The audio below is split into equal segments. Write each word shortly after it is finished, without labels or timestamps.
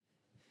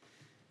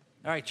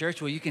All right,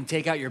 church, well, you can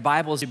take out your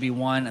Bibles to be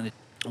one and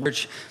the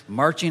church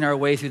marching our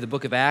way through the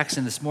book of Acts.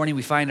 And this morning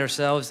we find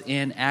ourselves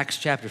in Acts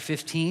chapter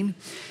 15,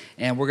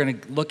 and we're going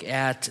to look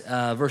at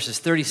verses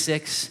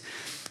 36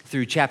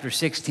 through chapter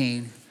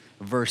 16,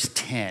 verse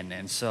 10.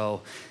 And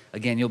so,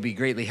 again, you'll be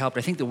greatly helped.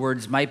 I think the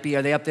words might be,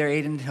 are they up there,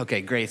 Aiden? Okay,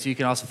 great. So you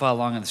can also follow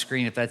along on the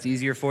screen if that's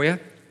easier for you.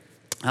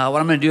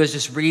 What I'm going to do is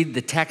just read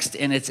the text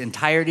in its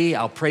entirety.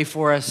 I'll pray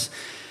for us,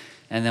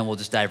 and then we'll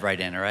just dive right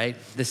in, all right?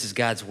 This is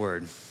God's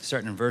word,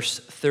 starting in verse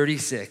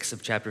 36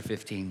 of chapter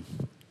 15.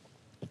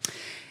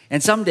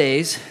 And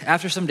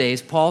after some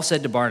days, Paul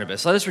said to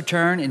Barnabas, "Let us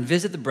return and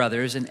visit the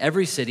brothers in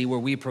every city where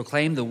we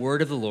proclaim the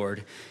word of the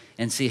Lord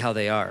and see how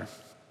they are."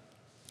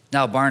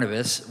 Now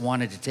Barnabas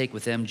wanted to take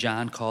with them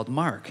John called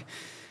Mark,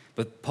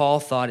 but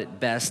Paul thought it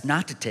best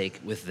not to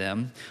take with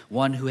them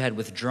one who had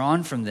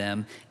withdrawn from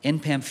them in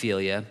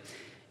Pamphylia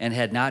and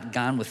had not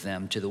gone with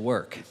them to the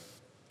work.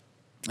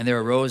 And there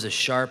arose a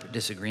sharp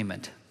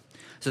disagreement,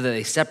 so that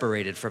they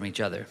separated from each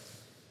other.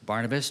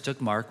 Barnabas took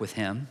Mark with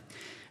him,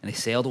 and they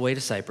sailed away to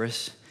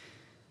Cyprus.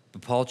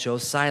 But Paul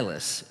chose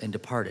Silas and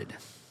departed,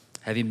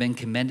 having been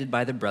commended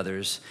by the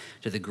brothers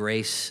to the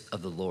grace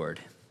of the Lord.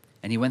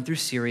 And he went through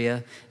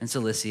Syria and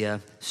Cilicia,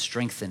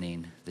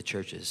 strengthening the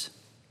churches.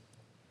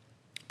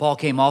 Paul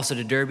came also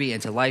to Derbe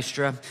and to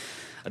Lystra.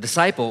 A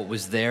disciple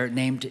was there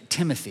named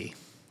Timothy,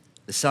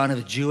 the son of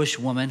a Jewish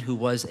woman who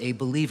was a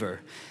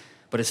believer,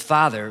 but his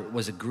father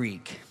was a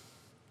Greek.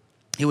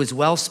 He was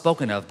well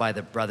spoken of by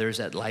the brothers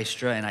at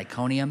Lystra and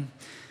Iconium.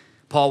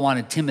 Paul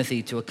wanted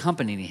Timothy to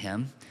accompany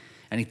him,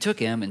 and he took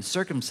him and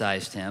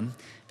circumcised him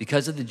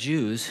because of the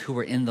Jews who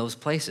were in those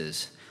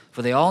places,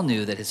 for they all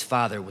knew that his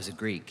father was a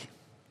Greek.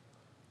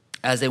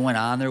 As they went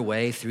on their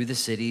way through the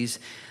cities,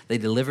 they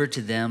delivered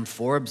to them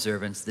for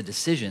observance the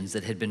decisions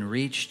that had been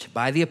reached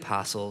by the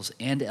apostles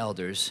and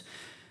elders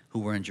who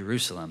were in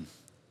Jerusalem.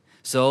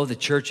 So the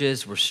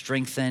churches were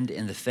strengthened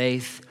in the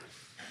faith,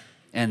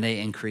 and they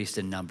increased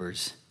in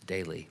numbers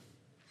daily.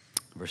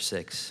 Verse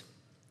 6.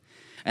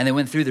 And they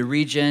went through the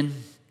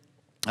region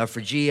of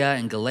Phrygia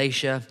and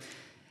Galatia,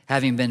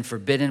 having been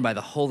forbidden by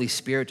the Holy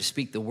Spirit to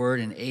speak the word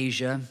in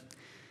Asia.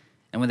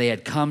 And when they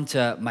had come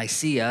to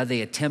Mysia, they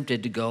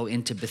attempted to go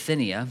into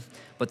Bithynia,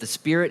 but the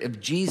Spirit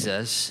of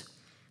Jesus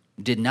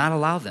did not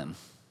allow them.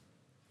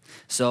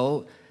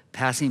 So,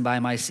 passing by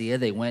Mysia,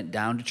 they went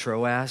down to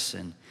Troas,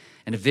 and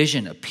a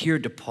vision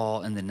appeared to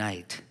Paul in the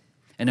night.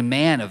 And a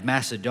man of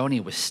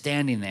Macedonia was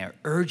standing there,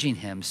 urging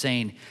him,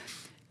 saying,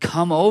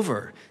 "Come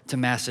over to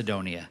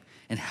Macedonia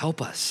and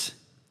help us."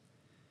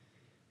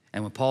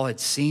 And when Paul had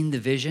seen the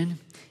vision,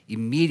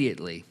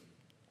 immediately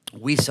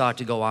we sought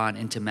to go on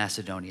into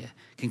Macedonia,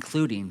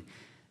 concluding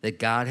that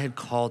God had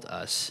called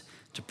us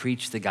to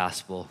preach the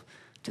gospel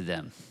to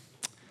them.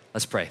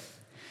 Let's pray.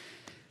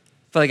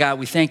 Father God,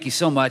 we thank you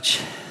so much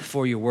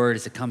for your word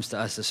as it comes to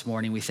us this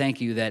morning. We thank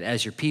you that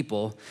as your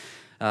people,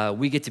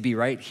 we get to be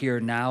right here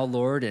now,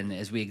 Lord, and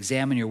as we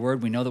examine your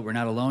word, we know that we're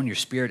not alone. Your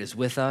Spirit is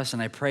with us,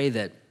 and I pray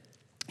that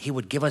he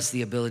would give us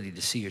the ability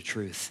to see your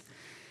truth.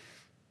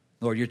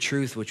 Lord, your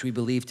truth, which we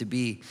believe to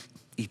be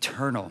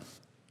eternal,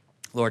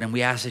 Lord, and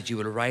we ask that you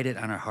would write it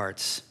on our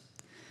hearts.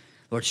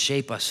 Lord,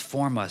 shape us,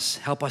 form us,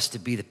 help us to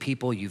be the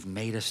people you've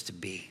made us to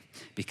be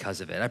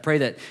because of it. I pray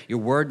that your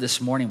word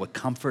this morning would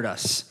comfort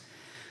us,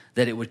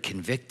 that it would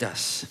convict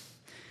us,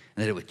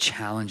 and that it would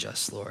challenge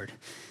us, Lord,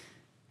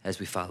 as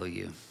we follow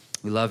you.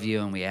 We love you,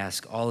 and we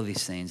ask all of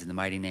these things in the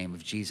mighty name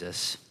of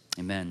Jesus.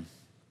 Amen.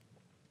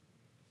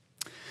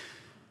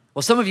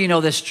 Well, some of you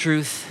know this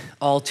truth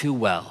all too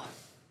well.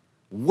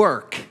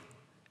 Work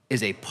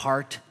is a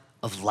part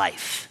of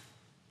life.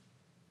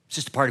 It's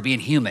just a part of being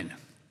human.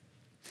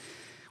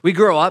 We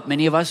grow up,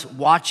 many of us,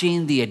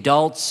 watching the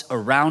adults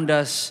around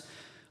us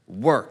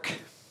work.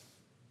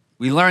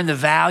 We learn the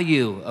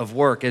value of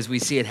work as we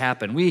see it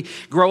happen. We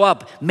grow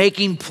up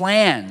making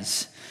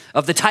plans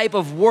of the type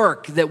of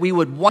work that we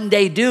would one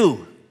day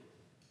do.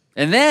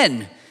 And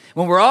then,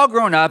 when we're all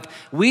grown up,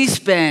 we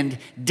spend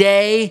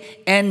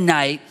day and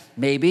night,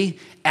 maybe,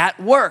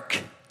 at work,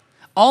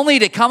 only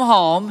to come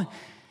home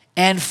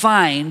and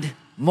find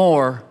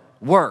more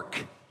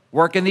work.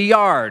 Work in the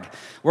yard,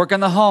 work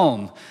in the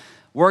home,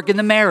 work in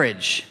the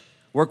marriage,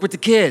 work with the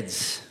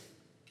kids.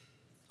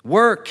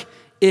 Work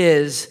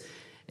is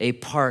a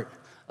part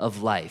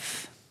of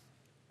life.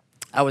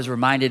 I was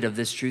reminded of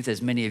this truth,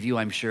 as many of you,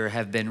 I'm sure,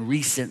 have been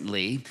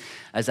recently,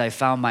 as I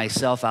found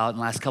myself out in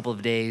the last couple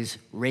of days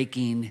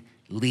raking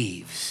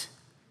leaves.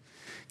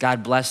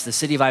 God bless the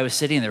city of Iowa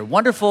City and their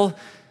wonderful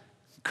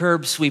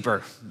curb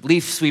sweeper,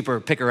 leaf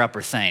sweeper,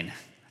 picker-upper thing.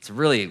 It's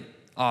really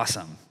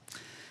awesome.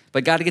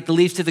 But got to get the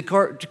leaves to the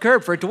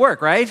curb for it to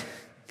work, right?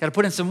 Got to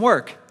put in some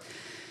work.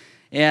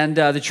 And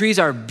the trees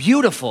are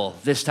beautiful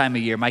this time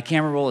of year. My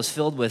camera roll is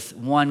filled with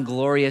one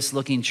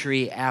glorious-looking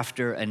tree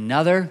after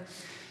another.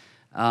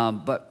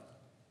 But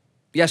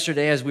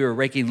yesterday, as we were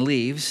raking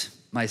leaves,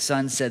 my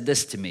son said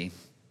this to me: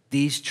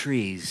 "These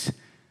trees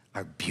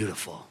are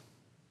beautiful,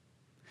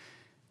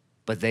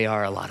 but they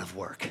are a lot of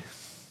work."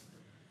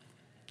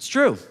 It's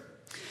true.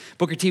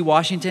 Booker T.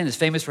 Washington is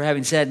famous for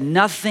having said,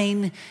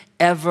 "Nothing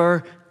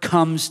ever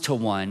comes to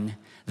one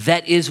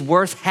that is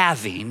worth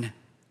having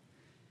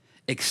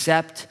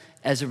except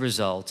as a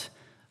result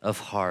of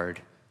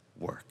hard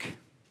work."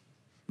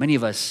 Many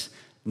of us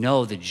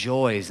know the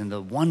joys and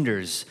the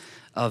wonders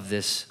of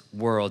this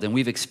world, and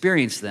we've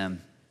experienced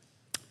them,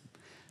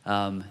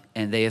 and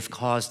they have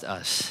caused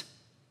us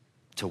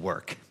to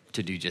work,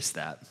 to do just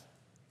that.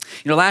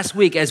 Last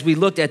week, as we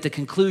looked at the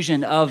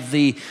conclusion of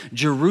the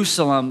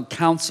Jerusalem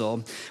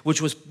Council,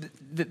 which was,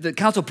 the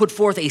council put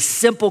forth a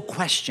simple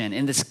question,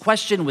 and this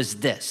question was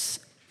this: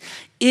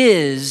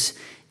 is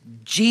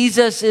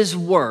Jesus'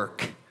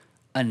 work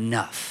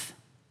enough?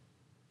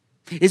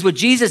 Is what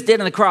Jesus did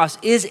on the cross,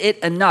 is it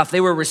enough?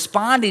 They were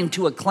responding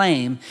to a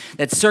claim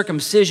that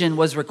circumcision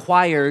was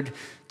required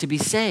to be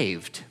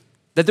saved,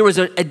 that there was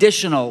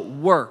additional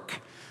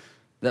work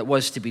that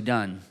was to be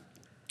done.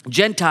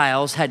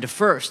 Gentiles had to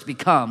first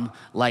become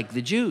like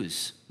the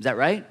Jews. Is that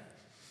right?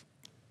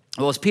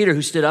 Well, it's Peter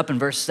who stood up in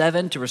verse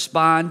 7 to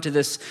respond to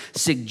this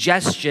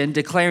suggestion,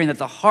 declaring that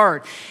the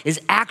heart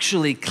is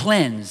actually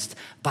cleansed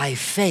by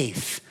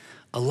faith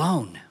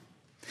alone,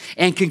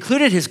 and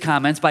concluded his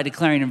comments by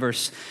declaring in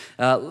verse,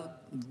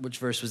 which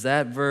verse was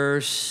that?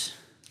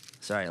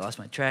 I lost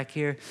my track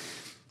here.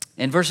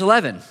 In verse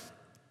 11,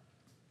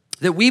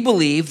 that we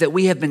believe that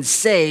we have been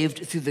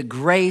saved through the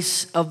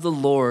grace of the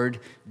Lord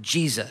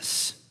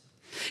Jesus.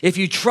 If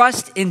you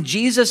trust in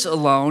Jesus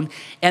alone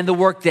and the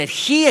work that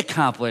he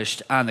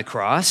accomplished on the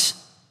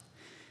cross,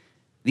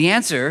 the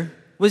answer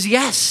was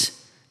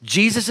yes.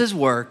 Jesus'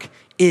 work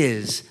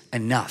is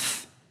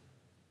enough.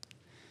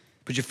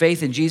 Put your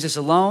faith in Jesus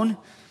alone.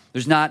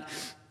 There's not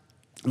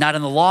in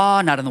the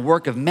law, not in the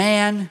work of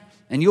man,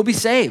 and you'll be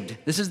saved.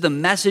 This is the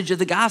message of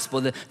the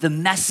gospel, the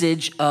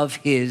message of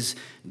his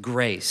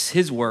grace.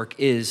 His work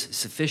is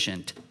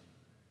sufficient.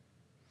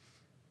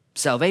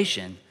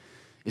 Salvation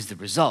is the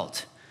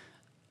result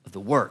of the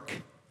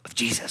work of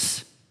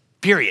Jesus,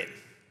 period.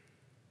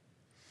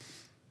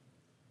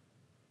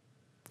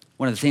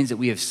 One of the things that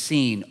we have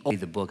seen in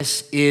the book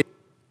is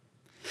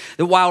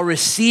that while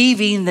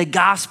receiving the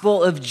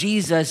gospel of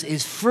Jesus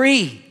is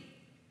free,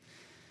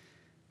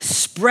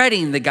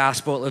 spreading the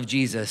gospel of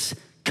Jesus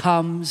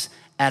comes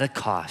at a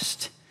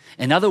cost.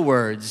 In other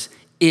words,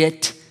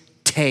 it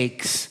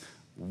takes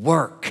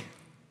work.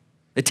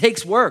 It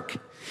takes work.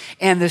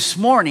 And this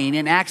morning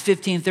in Acts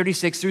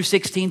 15:36 through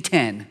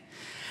 16:10,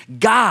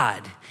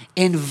 God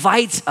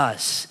invites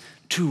us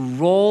to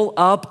roll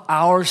up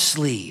our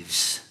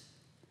sleeves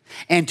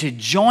and to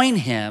join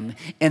him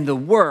in the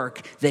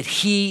work that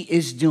he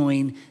is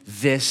doing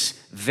this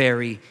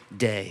very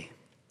day.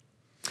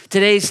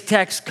 Today's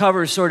text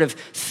covers sort of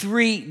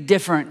three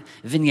different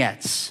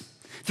vignettes,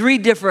 three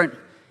different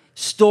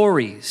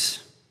stories,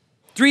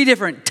 three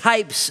different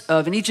types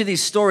of, in each of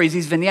these stories,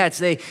 these vignettes,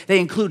 they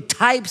include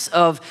types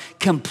of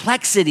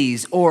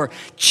complexities or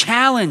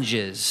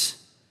challenges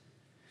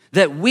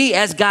that we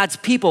as God's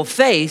people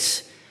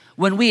face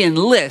when we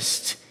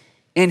enlist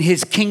in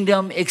his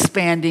kingdom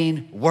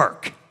expanding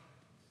work.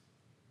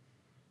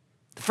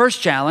 The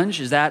first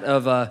challenge is that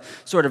of a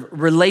sort of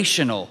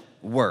relational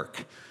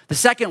work. The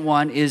second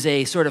one is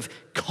a sort of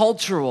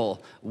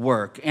cultural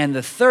work. And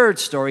the third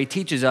story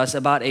teaches us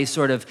about a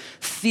sort of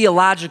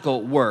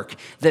theological work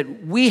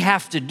that we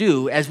have to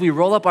do as we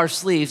roll up our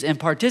sleeves and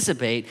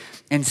participate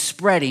in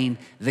spreading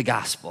the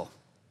gospel.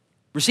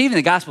 Receiving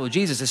the gospel of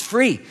Jesus is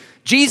free.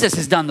 Jesus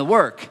has done the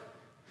work,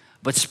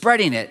 but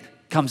spreading it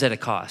comes at a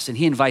cost, and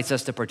he invites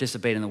us to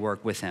participate in the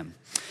work with him.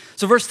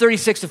 So verse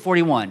 36 to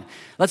 41,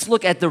 let's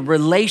look at the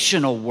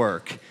relational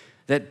work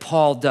that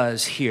Paul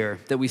does here,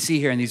 that we see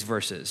here in these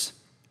verses.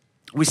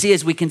 We see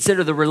as we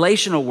consider the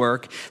relational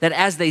work that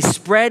as they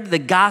spread the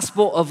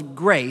gospel of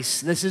grace,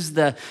 this is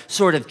the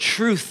sort of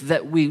truth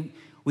that we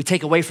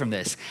take away from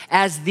this.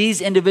 As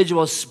these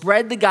individuals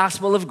spread the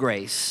gospel of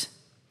grace,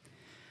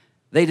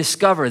 they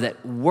discover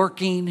that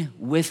working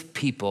with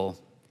people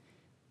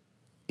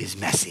is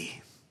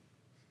messy.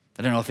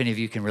 I don't know if any of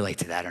you can relate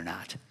to that or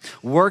not.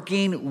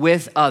 Working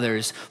with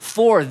others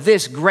for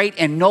this great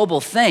and noble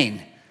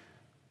thing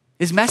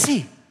is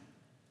messy.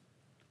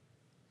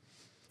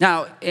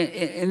 Now,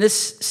 in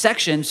this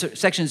section,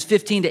 sections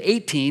 15 to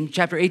 18,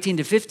 chapter 15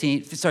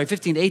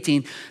 to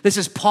 18, this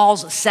is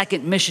Paul's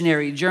second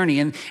missionary journey.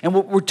 And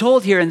what we're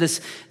told here in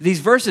these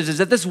verses is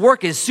that this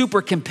work is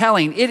super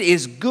compelling. It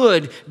is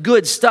good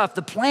stuff.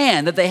 The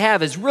plan that they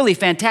have is really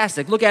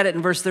fantastic. Look at it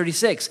in verse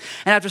 36.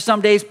 And after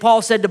some days,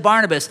 Paul said to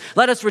Barnabas,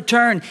 "Let us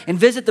return and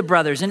visit the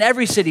brothers in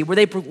every city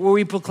where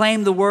we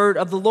proclaim the word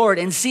of the Lord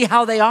and see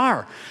how they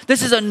are."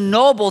 This is a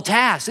noble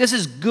task. This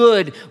is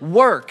good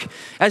work.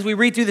 As we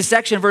read through the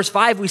section, verse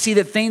 5, we see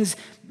that things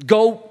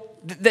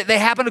they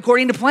happen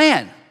according to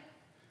plan.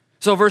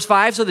 So verse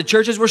 5, so the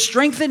churches were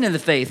strengthened in the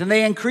faith, and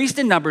they increased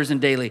in numbers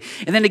and daily.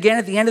 And then again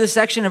at the end of the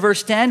section in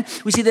verse 10,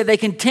 we see that they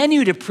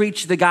continue to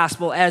preach the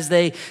gospel as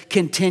they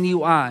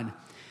continue on.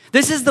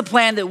 This is the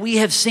plan that we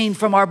have seen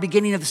from our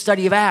beginning of the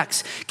study of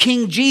Acts.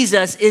 King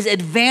Jesus is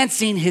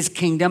advancing his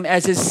kingdom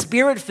as his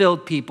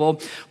spirit-filled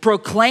people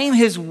proclaim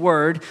his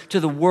word to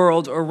the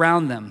world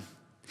around them.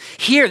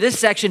 Here, this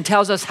section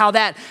tells us how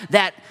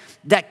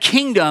that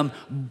kingdom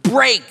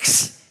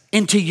breaks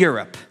into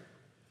Europe.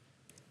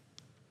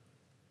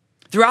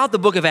 Throughout the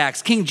book of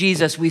Acts, King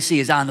Jesus, we see,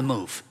 is on the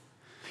move.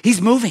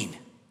 He's moving.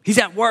 He's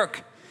at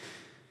work.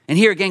 And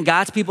here again,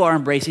 God's people are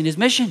embracing his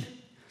mission.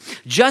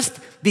 Just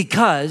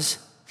because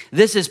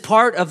this is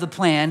part of the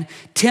plan,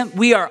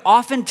 we are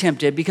often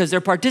tempted, because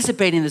they're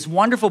participating in this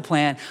wonderful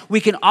plan,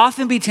 we can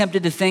often be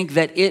tempted to think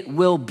that it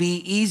will be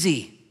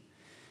easy.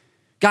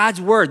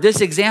 God's word, this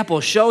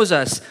example, shows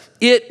us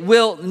it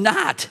will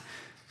not.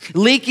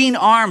 Leaking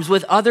arms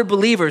with other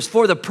believers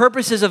for the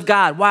purposes of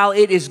God, while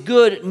it is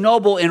good,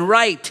 noble, and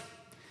right,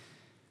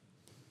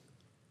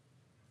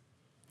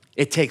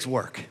 it takes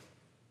work.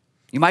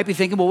 You might be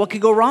thinking, well, what could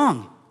go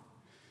wrong?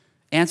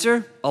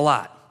 Answer, a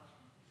lot.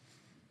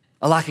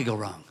 A lot could go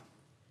wrong.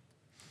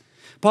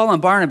 Paul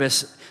and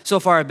Barnabas so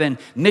far have been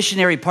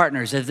missionary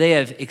partners as they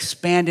have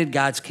expanded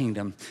God's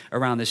kingdom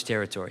around this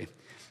territory.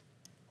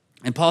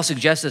 And Paul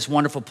suggests this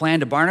wonderful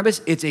plan to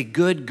Barnabas. It's a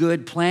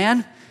good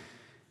plan.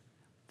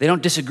 They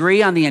don't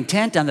disagree on the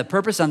intent, on the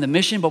purpose, on the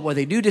mission, but what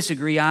they do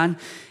disagree on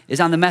is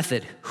on the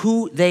method,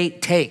 who they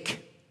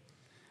take.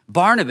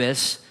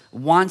 Barnabas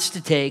wants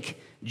to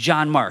take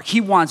John Mark.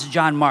 He wants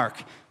John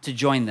Mark to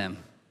join them.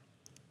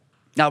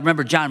 Now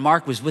remember, John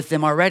Mark was with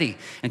them already.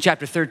 In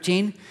chapter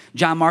 13,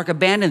 John Mark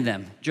abandoned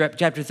them.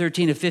 Chapter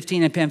 13 to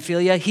 15 in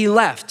Pamphylia, he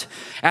left.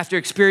 After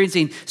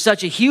experiencing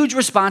such a huge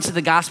response to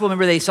the gospel,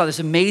 remember they saw this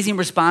amazing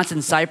response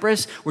in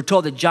Cyprus, we're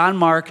told that John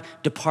Mark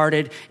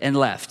departed and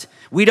left.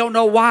 We don't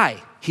know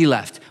why he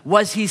left.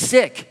 Was he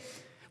sick?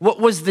 What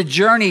was the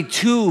journey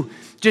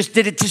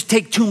did it just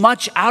take too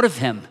much out of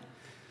him?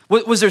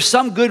 Was there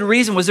some good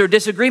reason? Was there a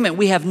disagreement?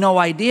 We have no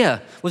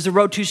idea. Was the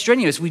road too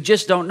strenuous? We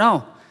just don't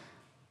know.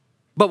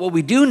 But what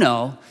we do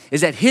know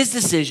is that his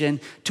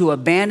decision to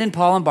abandon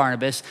Paul and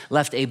Barnabas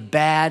left a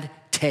bad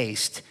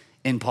taste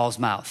in Paul's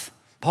mouth.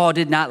 Paul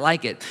did not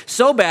like it.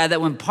 So bad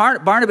that when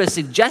Barnabas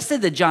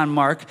suggested that John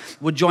Mark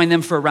would join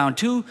them for round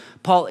 2,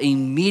 Paul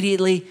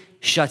immediately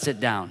shuts it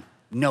down.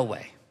 No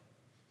way.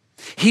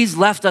 He's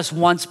left us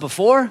once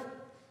before.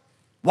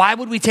 Why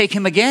would we take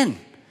him again?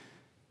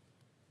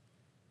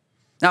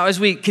 Now, as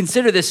we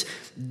consider this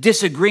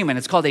disagreement,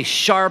 it's called a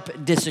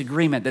sharp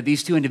disagreement that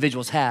these two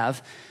individuals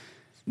have,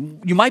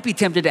 you might be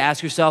tempted to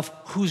ask yourself,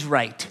 who's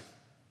right?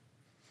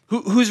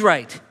 Who's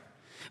right?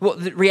 Well,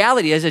 the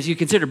reality is, as you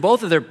consider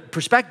both of their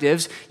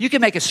perspectives, you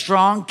can make a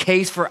strong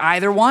case for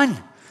either one.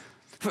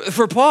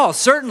 For Paul,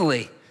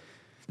 certainly.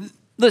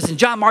 Listen,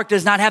 John Mark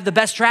does not have the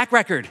best track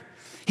record.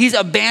 He's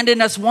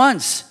abandoned us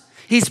once.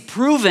 He's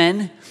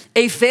proven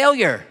a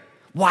failure.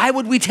 Why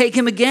would we take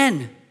him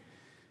again?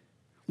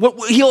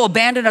 He'll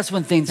abandon us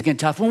when things get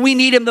tough. When we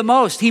need him the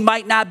most, he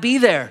might not be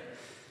there.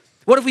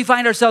 What if we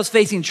find ourselves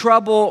facing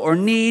trouble or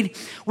need?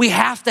 We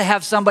have to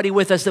have somebody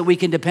with us that we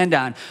can depend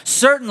on.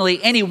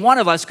 Certainly, any one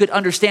of us could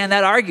understand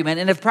that argument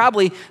and have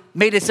probably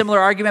made a similar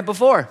argument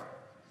before.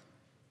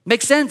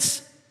 Makes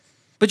sense.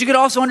 But you could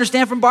also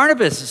understand from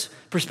Barnabas'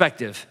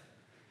 perspective.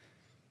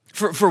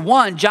 For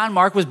one, John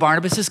Mark was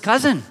Barnabas'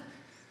 cousin.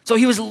 So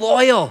he was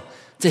loyal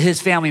to his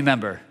family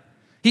member.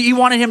 He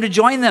wanted him to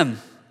join them.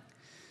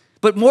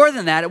 But more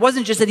than that, it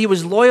wasn't just that he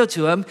was loyal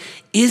to him.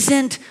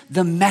 Isn't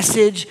the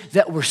message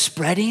that we're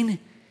spreading,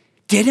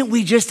 didn't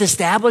we just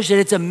establish that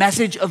it's a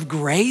message of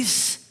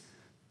grace?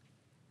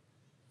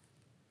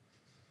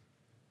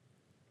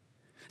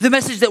 The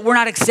message that we're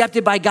not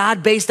accepted by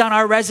God based on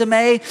our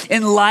resume,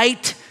 in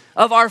light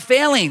of our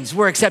failings,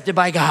 we're accepted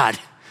by God.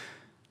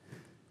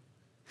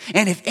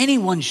 And if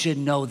anyone should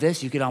know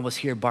this, you could almost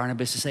hear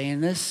Barnabas saying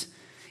this,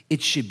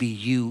 it should be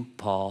you,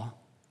 Paul.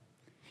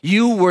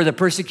 You were the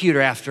persecutor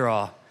after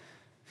all.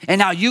 And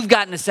now you've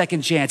gotten a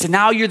second chance. And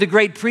now you're the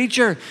great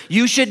preacher.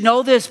 You should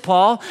know this,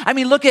 Paul. I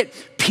mean, look at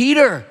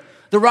Peter,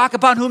 the rock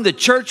upon whom the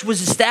church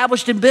was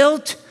established and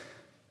built.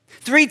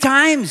 3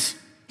 times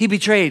he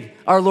betrayed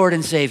our Lord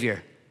and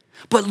Savior.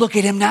 But look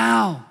at him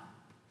now.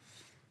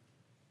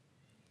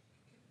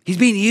 He's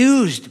being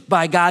used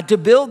by God to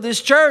build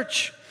this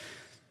church.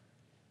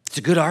 It's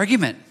a good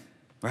argument,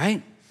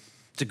 right?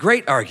 It's a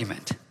great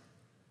argument.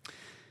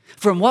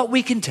 From what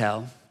we can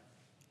tell,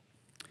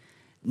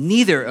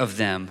 neither of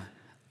them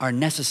are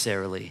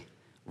necessarily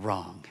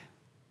wrong.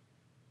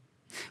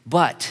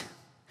 But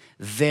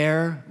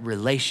their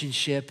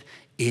relationship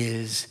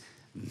is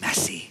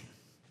messy.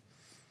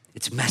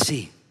 It's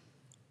messy.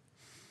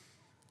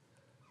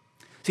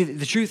 See,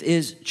 the truth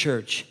is,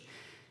 church,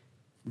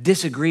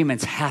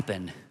 disagreements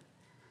happen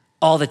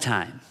all the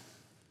time,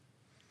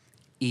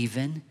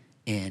 even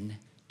in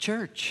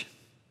church,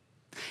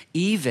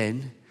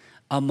 even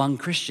among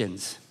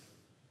Christians.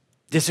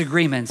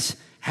 Disagreements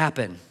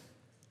happen.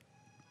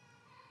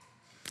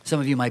 Some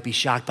of you might be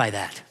shocked by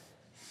that.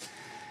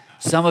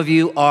 Some of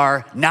you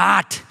are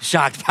not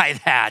shocked by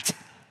that.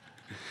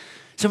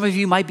 Some of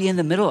you might be in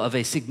the middle of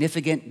a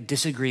significant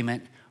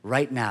disagreement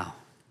right now.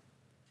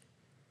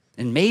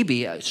 And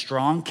maybe a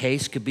strong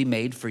case could be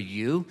made for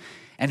you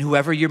and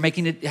whoever you're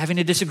having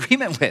a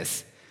disagreement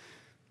with.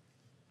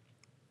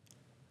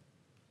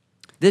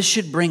 This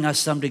should bring us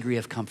some degree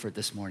of comfort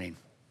this morning.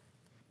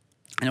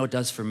 I know it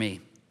does for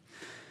me.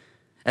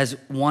 As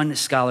one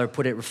scholar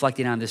put it,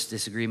 reflecting on this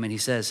disagreement, he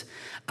says,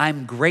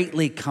 "I'm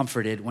greatly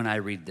comforted when I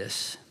read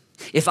this.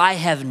 If I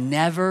had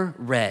never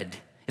read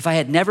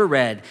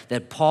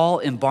that Paul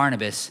and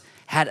Barnabas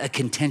had a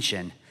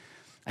contention,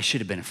 I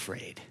should have been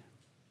afraid.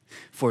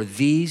 For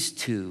these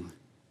two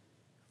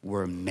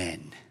were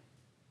men."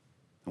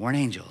 They weren't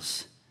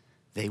angels,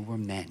 they were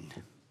men.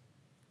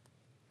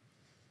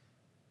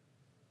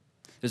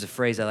 There's a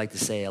phrase I like to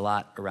say a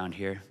lot around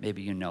here.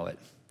 Maybe you know it.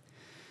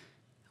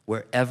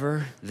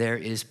 Wherever there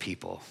is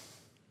people,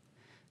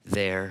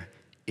 there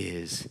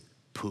is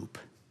poop.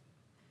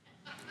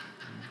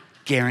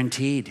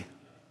 Guaranteed.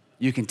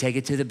 You can take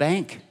it to the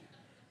bank.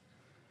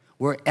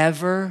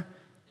 Wherever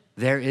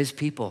there is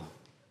people,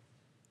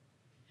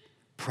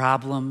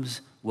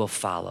 problems will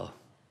follow.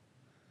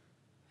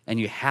 And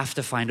you have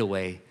to find a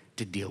way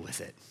to deal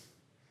with it.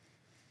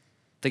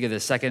 Think of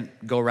the second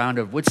go round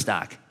of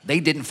Woodstock.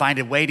 They didn't find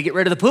a way to get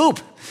rid of the poop.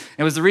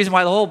 It was the reason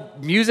why the whole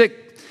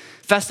music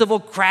festival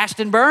crashed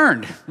and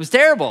burned. It was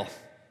terrible.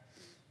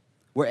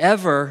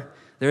 Wherever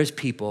there is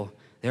people,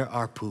 there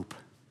are poop.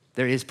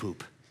 There is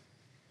poop.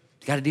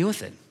 You got to deal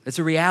with it. It's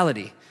a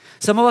reality.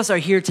 Some of us are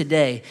here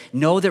today,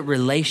 know that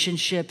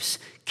relationships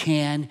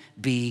can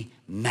be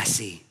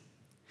messy.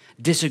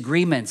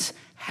 Disagreements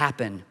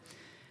happen.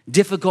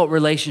 Difficult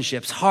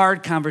relationships,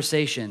 hard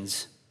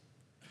conversations.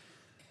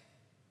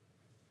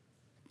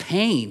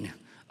 Pain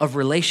of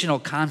relational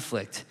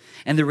conflict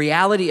and the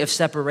reality of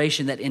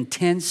separation that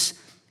intense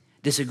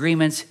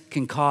disagreements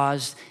can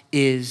cause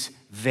is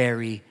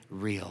very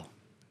real.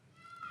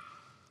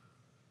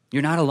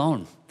 You're not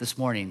alone this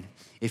morning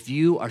if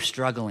you are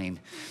struggling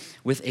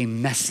with a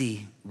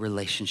messy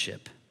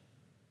relationship.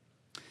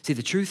 See,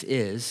 the truth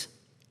is,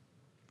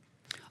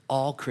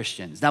 all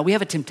Christians. Now, we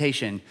have a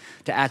temptation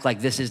to act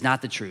like this is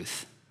not the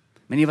truth.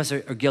 Many of us are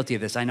guilty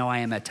of this. I know I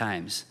am at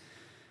times.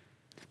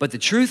 But the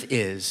truth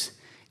is,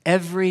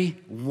 every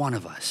one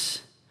of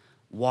us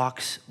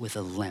walks with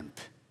a limp.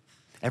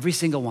 Every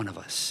single one of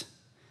us.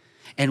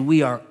 And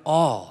we are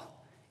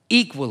all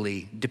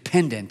equally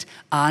dependent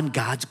on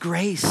God's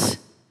grace.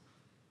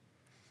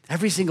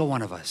 Every single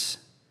one of us.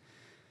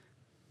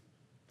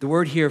 The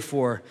word here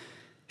for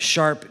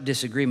sharp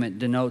disagreement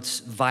denotes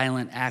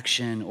violent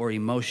action or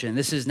emotion.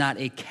 This is not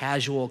a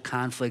casual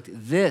conflict.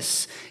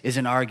 This is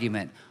an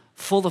argument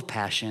full of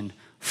passion,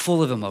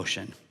 full of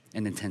emotion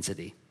and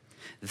intensity.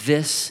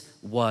 This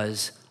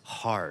was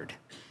hard.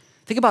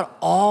 Think about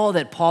all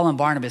that Paul and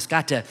Barnabas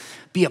got to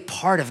be a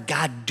part of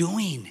God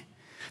doing.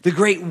 The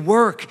great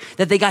work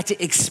that they got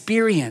to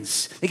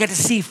experience. They got to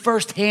see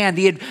firsthand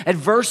the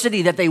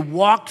adversity that they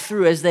walked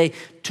through as they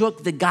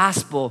took the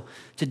gospel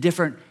to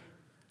different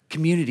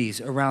communities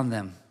around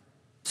them.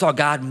 Saw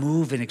God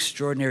move in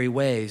extraordinary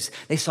ways.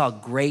 They saw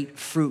great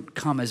fruit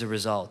come as a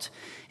result.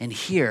 And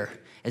here,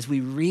 as we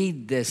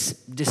read this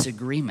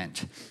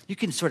disagreement, you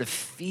can sort of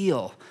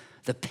feel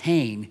the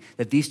pain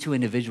that these two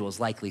individuals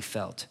likely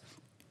felt.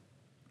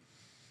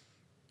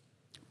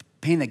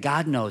 Pain that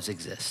God knows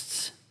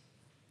exists.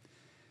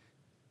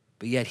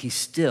 But yet he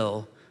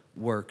still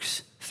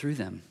works through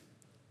them.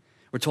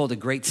 We're told a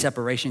great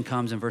separation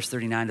comes in verse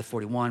 39 to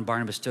 41.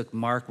 Barnabas took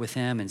Mark with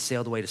him and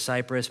sailed away to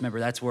Cyprus. Remember,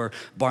 that's where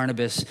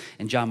Barnabas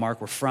and John Mark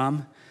were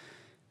from.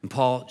 And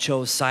Paul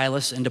chose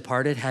Silas and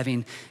departed,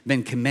 having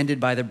been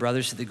commended by the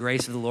brothers to the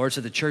grace of the Lord.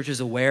 So the church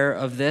is aware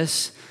of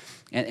this,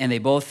 and they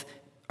both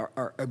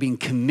are being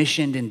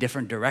commissioned in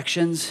different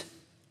directions.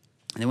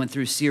 And they went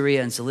through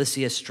Syria and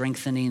Cilicia,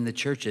 strengthening the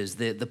churches.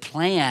 The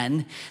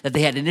plan that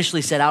they had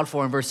initially set out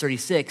for in verse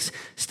 36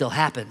 still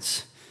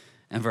happens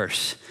in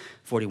verse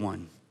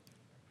 41.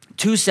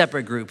 Two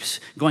separate groups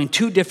going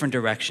two different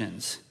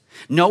directions.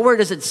 Nowhere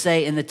does it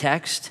say in the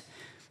text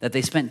that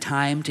they spent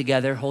time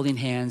together holding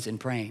hands and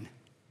praying.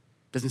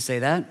 Doesn't say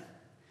that.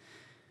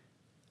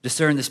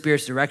 Discern the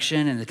Spirit's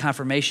direction and the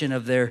confirmation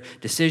of their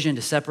decision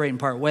to separate and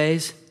part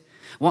ways.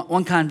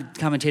 One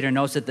commentator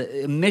notes that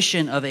the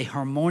omission of a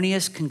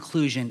harmonious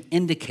conclusion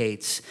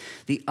indicates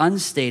the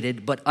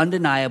unstated but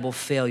undeniable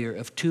failure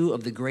of two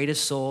of the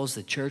greatest souls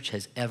the church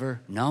has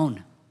ever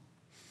known.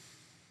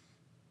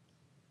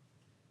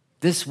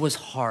 This was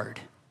hard.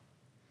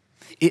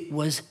 It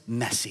was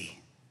messy.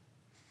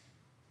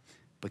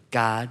 But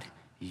God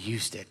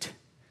used it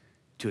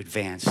to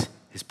advance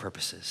his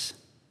purposes.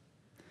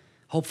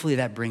 Hopefully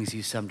that brings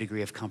you some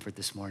degree of comfort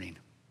this morning.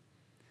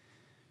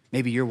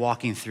 Maybe you're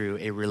walking through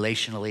a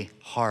relationally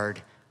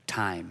hard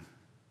time.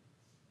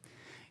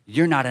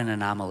 You're not an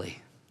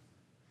anomaly.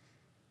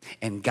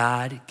 And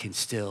God can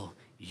still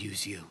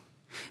use you.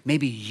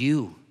 Maybe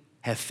you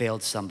have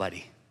failed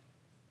somebody.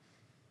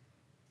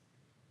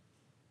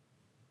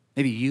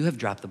 Maybe you have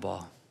dropped the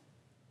ball.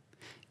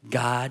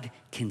 God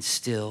can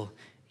still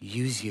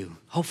use you.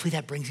 Hopefully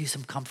that brings you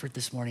some comfort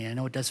this morning. I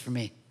know it does for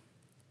me.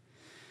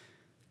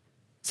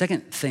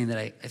 Second thing that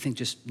I think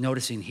just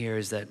noticing here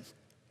is that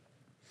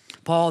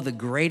Paul, the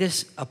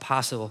greatest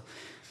apostle,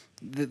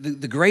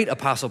 the great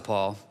apostle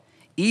Paul,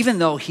 even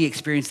though he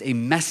experienced a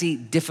messy,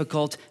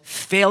 difficult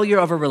failure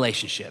of a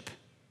relationship,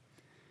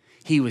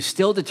 he was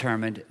still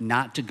determined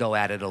not to go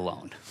at it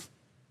alone.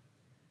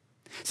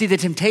 See, the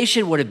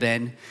temptation would have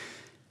been,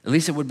 at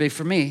least it would be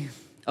for me,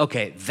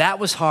 okay, that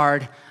was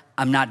hard,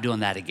 I'm not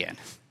doing that again.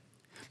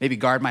 Maybe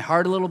guard my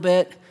heart a little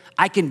bit.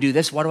 I can do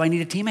this, what do I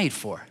need a teammate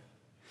for?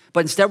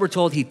 But instead we're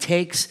told he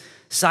takes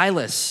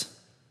Silas.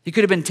 He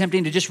could have been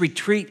tempting to just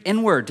retreat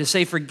inward, to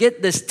say,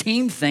 forget this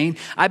team thing.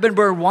 I've been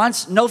burned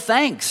once, no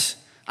thanks.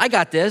 I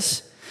got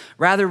this.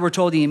 Rather, we're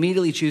told he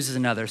immediately chooses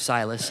another,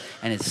 Silas,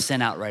 and is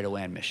sent out right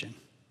away on mission.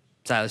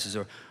 Silas is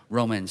a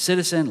Roman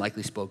citizen,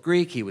 likely spoke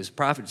Greek. He was a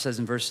prophet, it says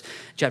in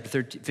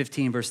chapter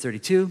 15, verse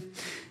 32.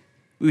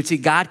 We would see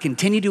God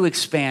continue to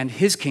expand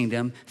his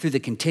kingdom through the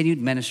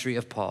continued ministry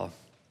of Paul.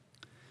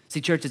 See,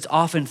 church, it's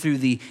often through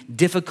the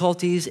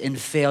difficulties and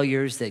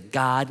failures that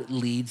God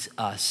leads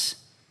us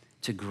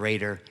to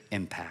greater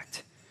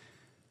impact.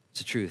 It's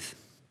the truth.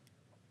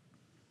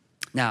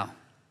 Now,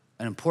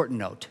 an important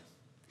note.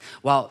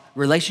 While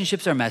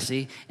relationships are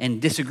messy and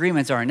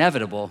disagreements are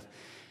inevitable,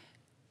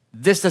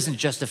 this doesn't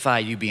justify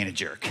you being a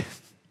jerk,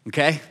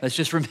 okay? Let's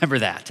just remember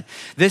that.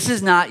 This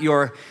is not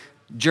your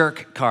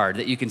jerk card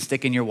that you can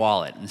stick in your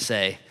wallet and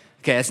say,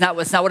 okay, it's not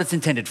what it's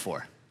intended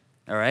for,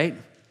 all right?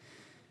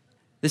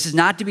 This is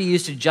not to be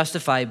used to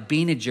justify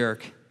being a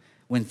jerk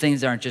when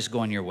things aren't just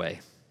going your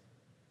way.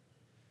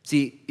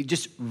 See, you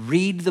just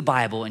read the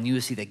Bible and you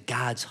will see that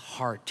God's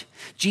heart.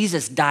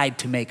 Jesus died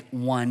to make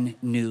one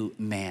new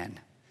man.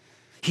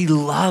 He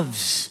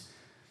loves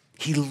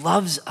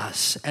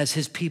us as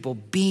his people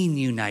being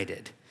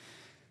united.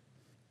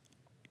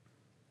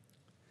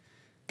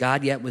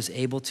 God yet was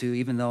able to,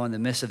 even though in the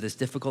midst of this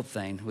difficult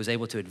thing, was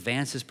able to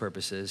advance his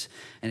purposes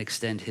and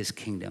extend his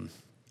kingdom.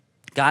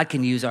 God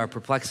can use our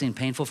perplexing and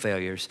painful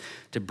failures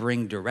to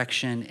bring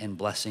direction and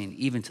blessing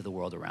even to the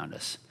world around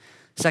us.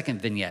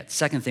 Second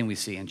thing we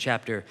see in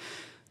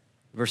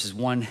verses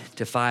 1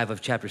 to 5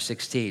 of chapter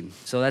 16.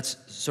 So that's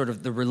sort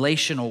of the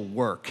relational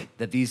work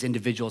that these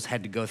individuals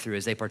had to go through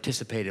as they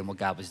participated in what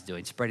God was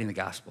doing, spreading the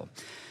gospel.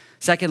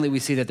 Secondly, we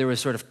see that there was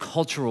sort of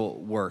cultural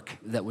work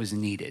that was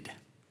needed.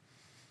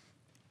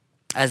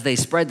 As they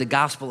spread the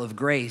gospel of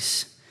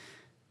grace,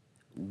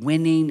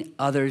 winning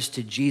others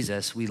to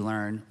Jesus, we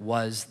learn,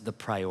 was the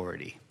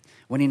priority.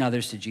 Winning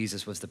others to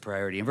Jesus was the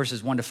priority. In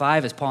verses 1 to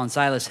 5, as Paul and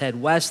Silas head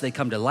west, they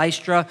come to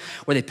Lystra,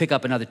 where they pick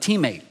up another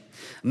teammate,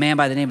 a man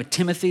by the name of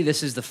Timothy.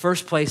 This is the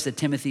first place that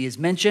Timothy is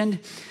mentioned,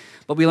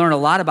 but we learn a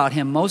lot about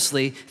him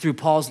mostly through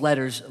Paul's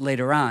letters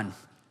later on.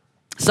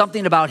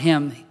 Something about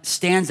him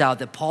stands out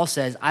that Paul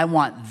says, I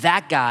want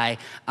that guy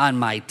on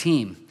my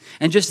team.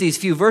 And just these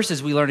few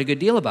verses, we learn a good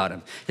deal about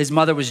him. His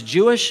mother was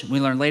Jewish. We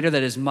learn later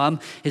that his mom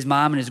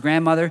and his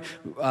grandmother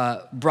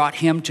brought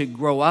him to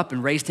grow up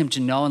and raised him to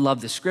know and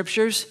love the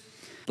scriptures.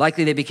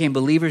 Likely they became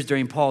believers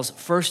during Paul's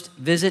first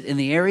visit in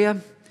the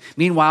area.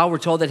 Meanwhile, we're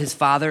told that his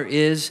father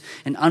is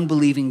an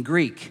unbelieving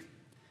Greek.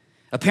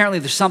 Apparently,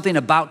 there's something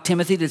about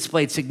Timothy that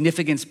displayed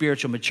significant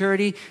spiritual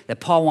maturity that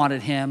Paul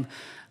wanted him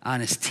on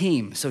his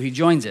team, so he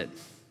joins it.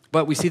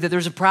 But we see that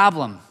there's a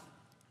problem.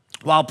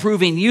 While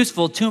proving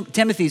useful to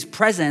Timothy's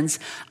presence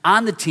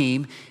on the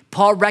team,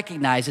 Paul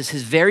recognizes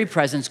his very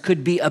presence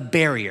could be a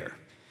barrier,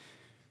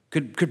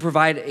 could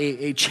provide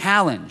a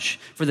challenge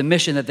for the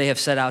mission that they have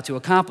set out to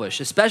accomplish,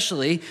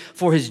 especially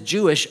for his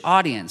Jewish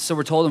audience. So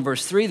we're told in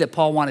verse 3 that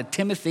Paul wanted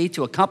Timothy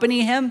to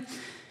accompany him,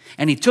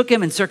 and he took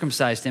him and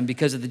circumcised him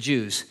because of the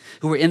Jews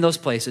who were in those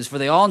places, for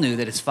they all knew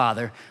that his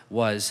father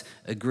was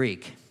a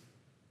Greek.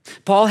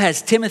 Paul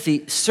has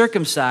Timothy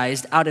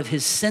circumcised out of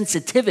his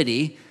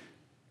sensitivity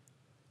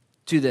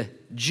to the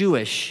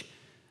Jewish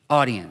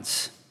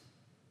audience.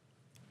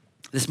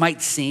 This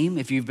might seem,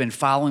 if you've been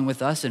following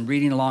with us and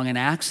reading along in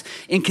Acts,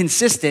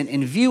 inconsistent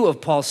in view of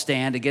Paul's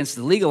stand against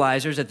the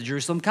legalizers at the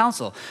Jerusalem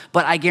Council.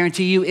 But I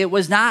guarantee you it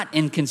was not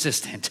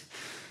inconsistent.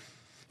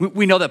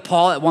 We know that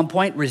Paul at one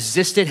point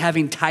resisted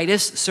having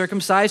Titus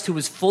circumcised, who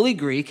was fully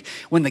Greek,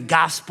 when the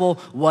gospel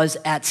was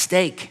at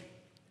stake.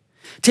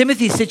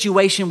 Timothy's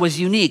situation was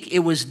unique. It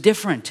was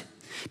different.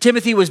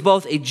 Timothy was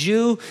both a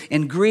Jew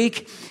and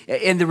Greek.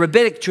 In the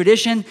rabbinic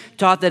tradition,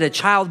 taught that a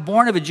child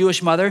born of a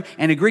Jewish mother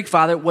and a Greek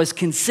father was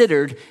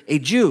considered a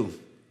Jew.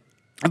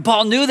 And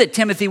Paul knew that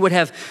Timothy would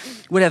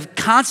have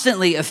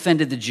constantly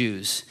offended the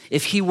Jews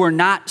if he were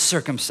not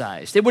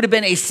circumcised. It would have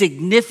been a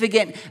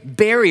significant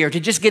barrier to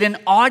just get an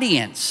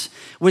audience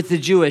with the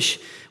Jewish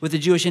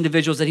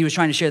individuals that he was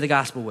trying to share the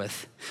gospel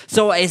with.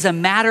 So as a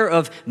matter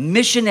of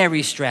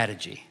missionary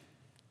strategy,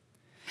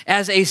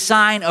 as a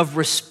sign of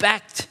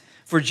respect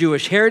for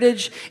Jewish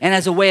heritage, and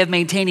as a way of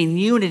maintaining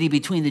unity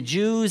between the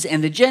Jews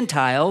and the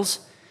Gentiles,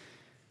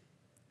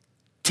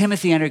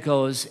 Timothy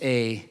undergoes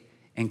an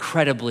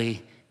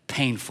incredibly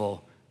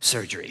painful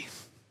surgery.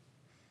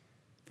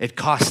 It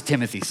cost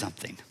Timothy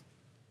something.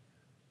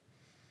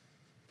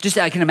 Just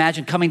I can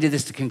imagine coming to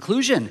this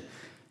conclusion.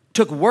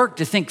 Took work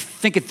to think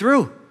it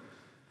through.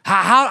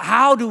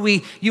 How do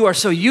we, you are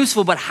so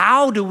useful, but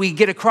how do we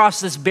get across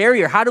this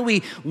barrier? How do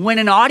we win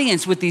an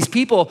audience with these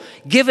people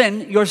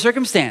given your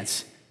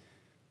circumstance?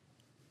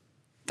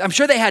 I'm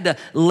sure they had to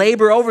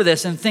labor over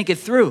this and think it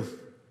through.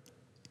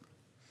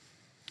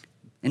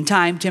 In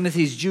time,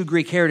 Timothy's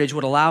Jew-Greek heritage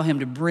would allow him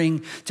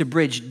to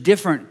bridge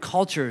different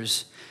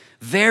cultures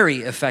very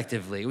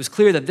effectively. It was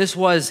clear that this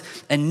was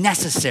a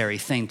necessary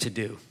thing to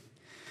do.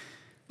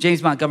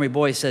 James Montgomery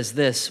Boyce says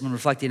this when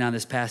reflecting on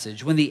this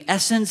passage: when the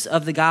essence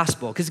of the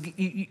gospel, because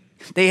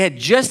they had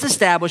just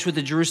established with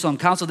the Jerusalem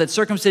Council that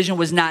circumcision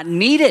was not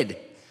needed.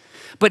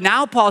 But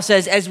now Paul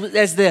says, as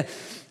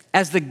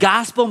the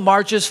gospel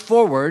marches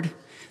forward,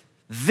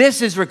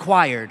 this is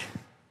required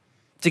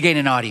to gain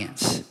an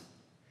audience.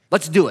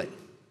 Let's do it.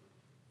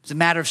 It's a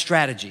matter of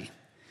strategy.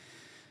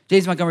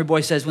 James Montgomery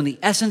Boyce says, when the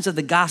essence of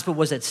the gospel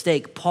was at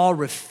stake, Paul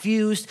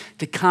refused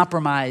to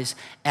compromise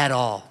at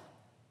all.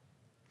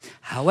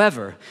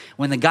 However,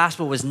 when the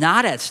gospel was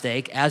not at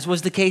stake, as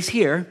was the case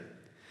here,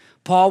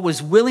 Paul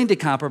was willing to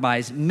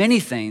compromise many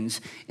things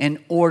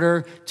in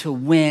order to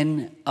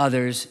win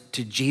others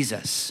to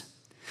Jesus.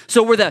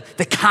 So were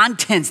the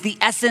contents, the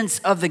essence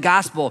of the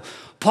gospel.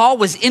 Paul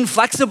was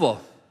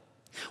inflexible.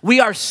 We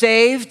are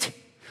saved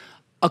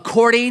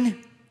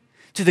according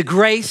to the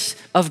grace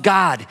of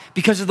God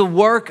because of the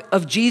work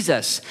of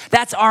Jesus.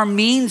 That's our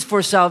means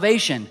for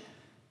salvation.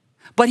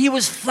 But he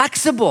was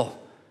flexible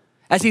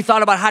as he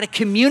thought about how to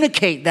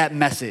communicate that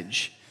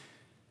message.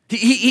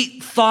 He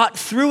thought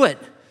through it.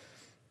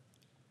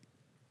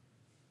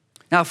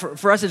 Now,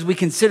 for us, as we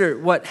consider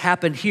what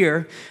happened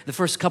here, the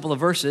first couple of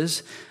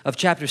verses of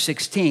chapter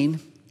 16,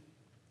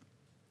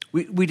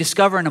 we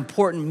discover an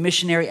important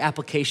missionary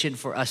application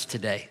for us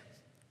today.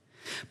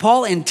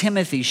 Paul and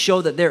Timothy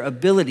show that their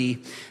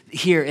ability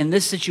here in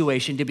this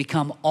situation to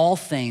become all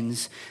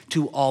things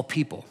to all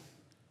people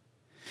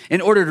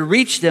in order to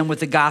reach them with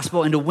the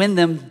gospel and to win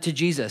them to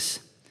Jesus.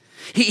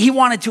 He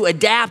wanted to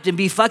adapt and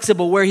be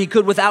flexible where he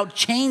could without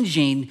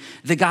changing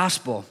the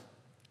gospel.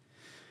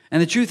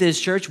 And the truth is,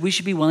 church, we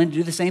should be willing to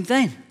do the same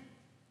thing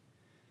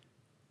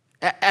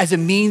as a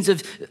means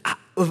of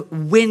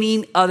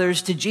winning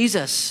others to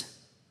Jesus.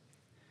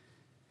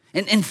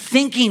 And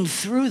thinking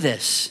through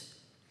this.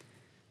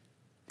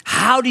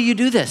 How do you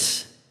do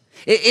this?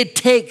 It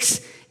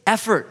takes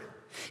effort.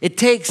 It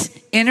takes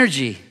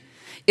energy.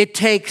 It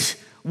takes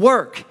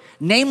work.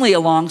 Namely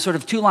along sort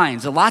of two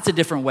lines. There are lots of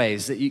different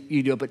ways that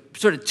you do it, but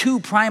sort of two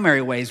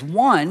primary ways.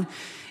 One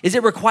is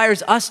it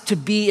requires us to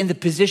be in the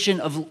position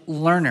of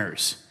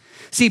learners.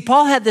 See,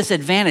 Paul had this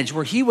advantage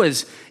where he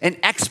was an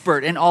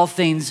expert in all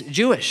things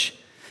Jewish.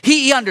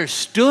 He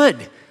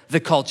understood the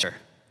culture.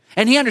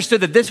 And he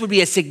understood that this would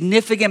be a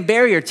significant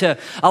barrier to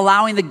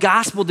allowing the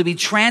gospel to be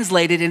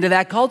translated into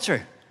that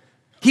culture.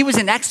 He was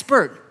an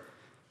expert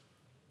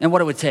in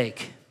what it would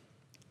take.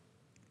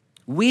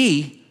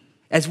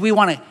 As we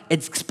want to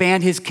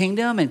expand his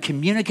kingdom and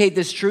communicate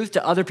this truth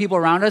to other people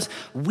around us,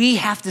 we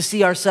have to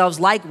see ourselves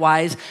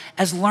likewise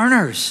as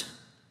learners.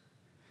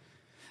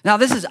 Now,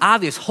 this is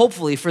obvious,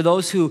 hopefully, for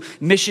those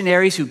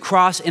missionaries who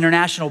cross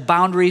international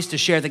boundaries to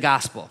share the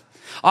gospel.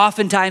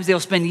 Oftentimes, they'll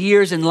spend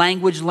years in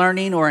language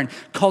learning or in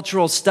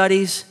cultural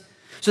studies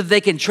so that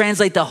they can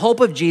translate the hope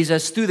of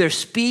Jesus through their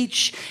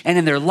speech and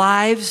in their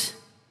lives.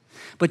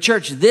 But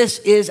church, this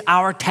is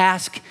our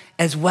task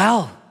as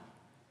well.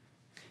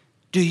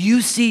 Do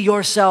you see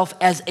yourself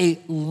as a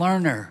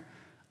learner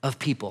of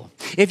people?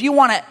 If you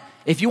want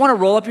to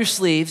roll up your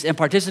sleeves and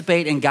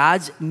participate in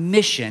God's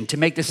mission to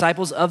make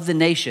disciples of the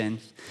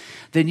nations,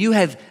 then you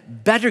have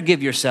better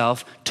give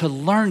yourself to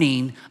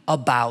learning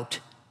about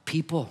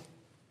people.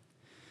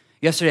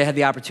 Yesterday, I had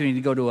the opportunity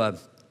to go to a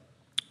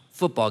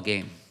football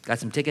game. Got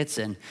some tickets,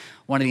 and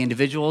one of the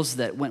individuals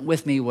that went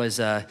with me was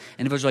an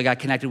individual I got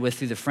connected with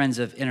through the Friends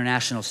of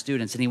International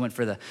Students, and he went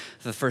for the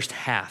first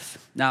half.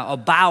 Now,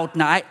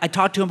 I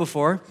talked to him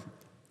before.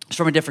 He's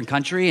from a different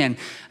country and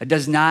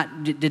did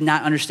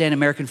not understand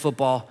American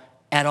football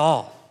at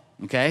all,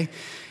 okay?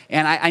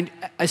 And I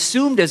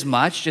assumed as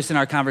much just in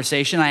our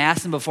conversation. I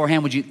asked him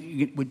beforehand,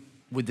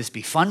 would this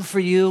be fun for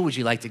you? Would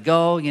you like to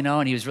go?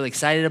 And he was really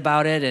excited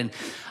about it. And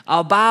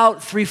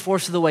about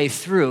 3/4 of the way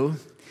through,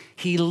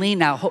 he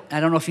leaned out. I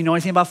don't know if you know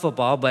anything about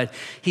football, but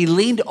he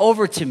leaned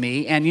over to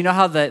me, and you know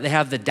how they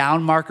have the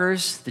down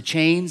markers, the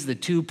chains, the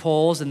 2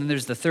 poles, and then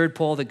there's the 3rd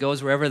pole that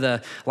goes wherever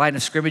the line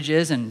of scrimmage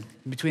is, and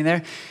in between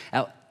there.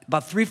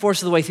 About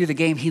 3/4 of the way through the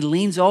game, he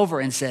leans over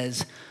and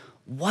says,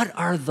 "What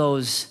are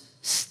those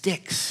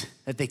sticks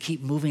that they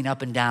keep moving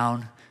up and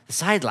down the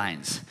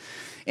sidelines?"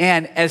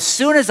 And as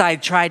soon as I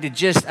tried to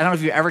I don't know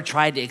if you ever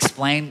tried to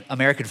explain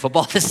American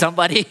football to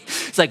somebody.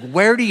 It's like,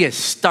 where do you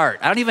start?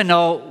 I don't even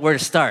know where to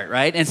start,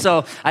 right? And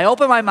so I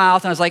opened my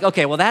mouth and I was like,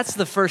 okay, well, that's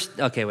the first,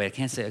 okay, wait, I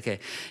can't say, okay.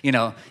 You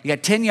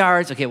got 10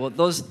 yards. Okay, well,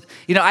 those,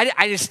 I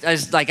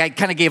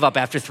kind of gave up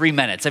after 3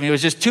 minutes. I mean, it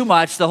was just too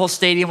much. The whole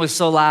stadium was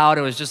so loud.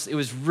 It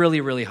was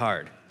really, really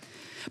hard.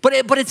 But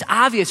it's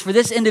obvious for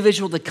this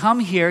individual to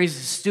come here, he's a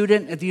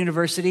student at the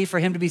university, for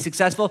him to be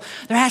successful,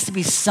 there has to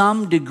be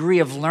some degree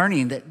of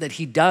learning that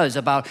he does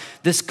about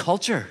this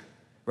culture,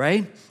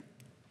 right?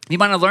 The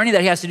amount of learning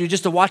that he has to do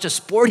just to watch a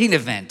sporting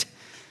event.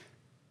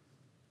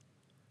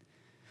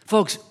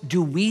 Folks,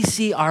 do we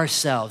see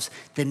ourselves?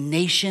 The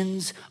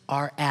nations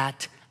are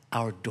at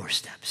our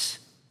doorsteps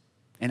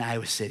in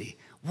Iowa City.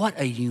 What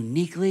a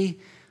uniquely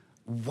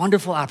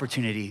wonderful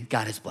opportunity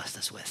God has blessed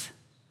us with.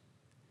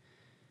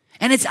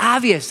 And it's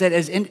obvious that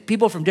as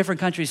people from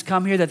different countries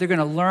come here, that they're going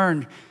to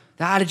learn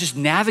how to just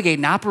navigate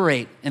and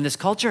operate in this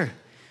culture.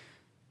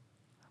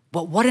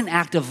 But what an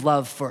act of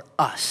love for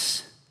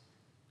us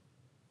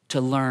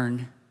to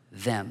learn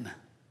them.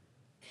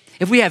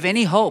 If we have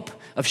any hope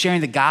of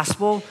sharing the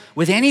gospel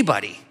with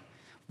anybody,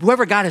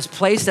 whoever God has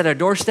placed at our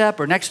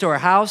doorstep or next to our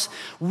house,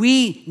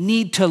 we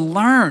need to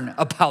learn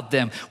about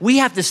them. We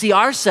have to see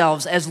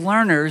ourselves as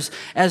learners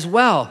as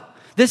well.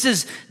 This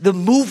is the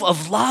move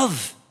of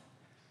love.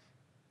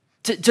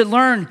 To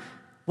learn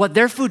what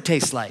their food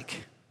tastes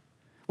like,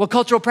 what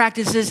cultural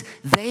practices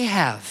they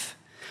have,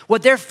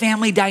 what their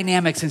family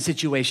dynamics and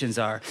situations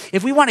are.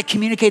 If we want to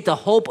communicate the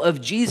hope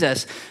of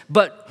Jesus,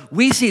 but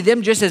we see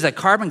them just as a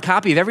carbon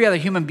copy of every other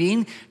human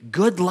being,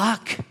 good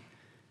luck.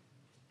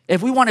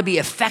 If we want to be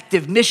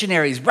effective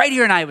missionaries right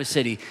here in Iowa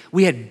City,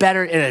 it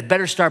had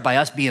better start by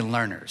us being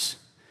learners,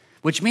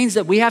 which means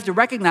that we have to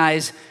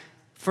recognize,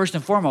 first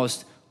and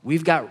foremost,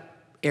 we've got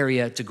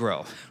area to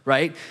grow,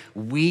 right?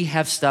 We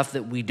have stuff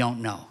that we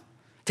don't know.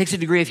 It takes a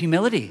degree of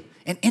humility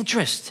and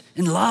interest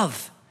and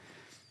love.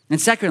 And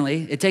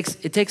secondly, it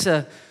takes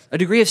a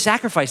degree of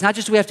sacrifice. Not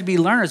just do we have to be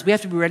learners, we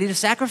have to be ready to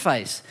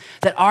sacrifice.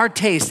 That our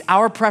taste,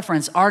 our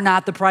preference are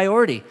not the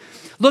priority.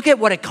 Look at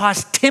what it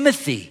cost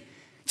Timothy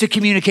to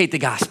communicate the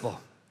gospel.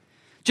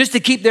 Just to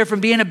keep there from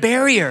being a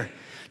barrier.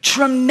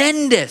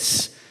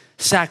 Tremendous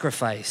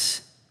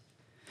sacrifice.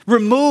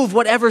 Remove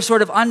whatever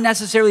sort of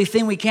unnecessary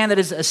thing we can that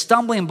is a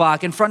stumbling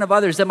block in front of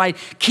others that might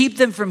keep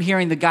them from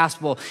hearing the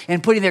gospel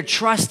and putting their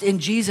trust in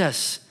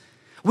Jesus.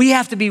 We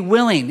have to be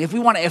willing, if we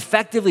want to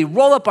effectively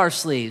roll up our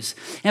sleeves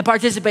and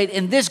participate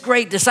in this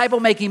great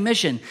disciple-making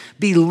mission,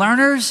 be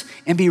learners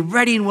and be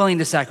ready and willing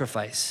to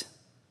sacrifice.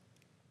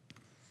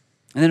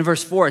 And then in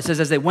verse 4, it says,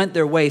 as they went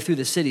their way through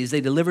the cities,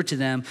 they delivered to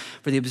them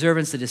for the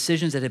observance the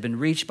decisions that had been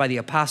reached by the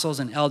apostles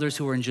and elders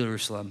who were in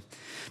Jerusalem.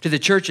 So the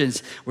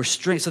churches were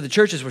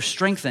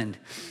strengthened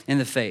in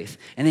the faith,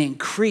 and they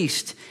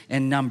increased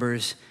in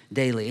numbers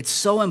daily. It's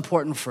so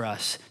important for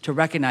us to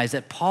recognize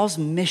that Paul's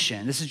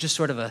mission, this is just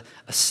sort of a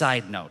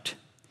side note,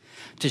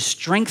 to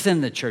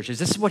strengthen the churches.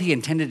 This is what he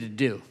intended to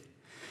do.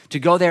 To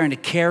go there and to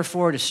care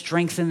for, to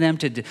strengthen them,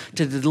 to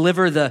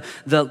deliver the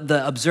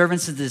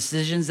observance of the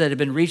decisions that have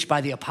been reached by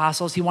the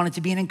apostles. He wanted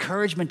to be an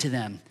encouragement to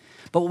them.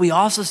 But what we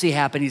also see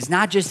happen is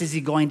not just is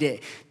he going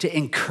to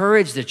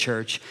encourage the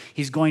church,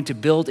 he's going to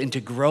build and to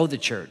grow the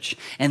church.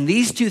 And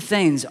these two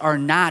things are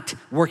not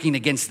working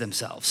against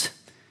themselves.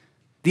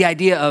 The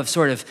idea of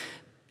sort of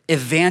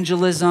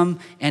evangelism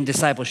and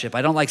discipleship.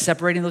 I don't like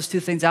separating those two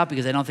things out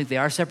because I don't think they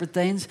are separate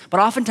things, but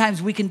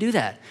oftentimes we can do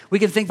that. We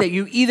can think that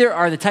you either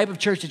are the type of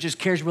church that just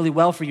cares really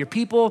well for your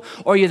people,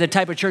 or you're the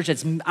type of church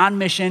that's on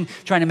mission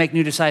trying to make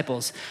new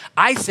disciples.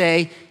 I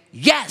say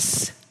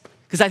yes,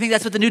 because I think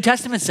that's what the New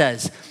Testament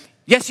says.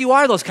 Yes, you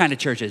are those kind of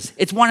churches.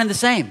 It's one and the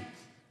same.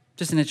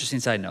 Just an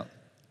interesting side note.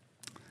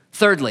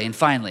 Thirdly, and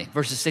finally,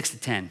 verses 6 to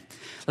 10.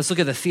 Let's look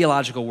at the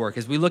theological work.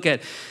 As we look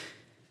at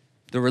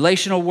the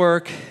relational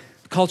work,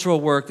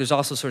 cultural work, there's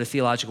also sort of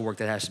theological work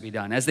that has to be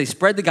done. As they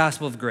spread the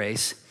gospel of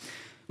grace,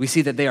 we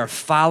see that they are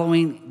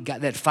following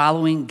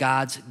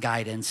God's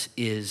guidance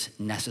is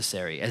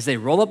necessary. As they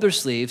roll up their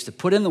sleeves to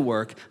put in the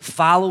work,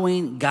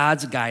 following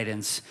God's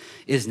guidance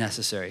is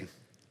necessary.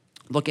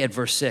 Look at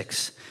verse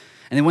 6.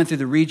 And they went through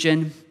the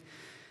region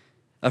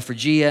of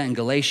Phrygia and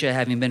Galatia,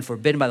 having been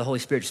forbidden by the Holy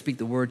Spirit to speak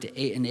the word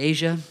in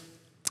Asia.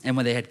 And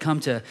when they had come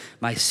to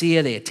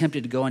Mysia, they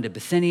attempted to go into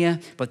Bithynia,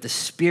 but the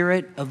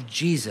Spirit of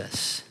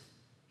Jesus,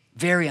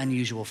 very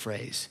unusual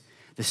phrase,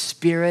 the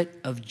Spirit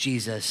of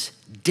Jesus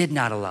did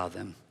not allow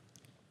them.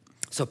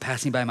 So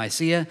passing by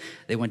Mysia,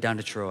 they went down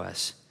to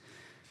Troas.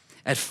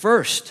 At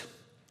first,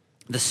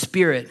 the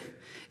Spirit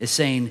is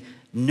saying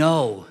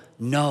no,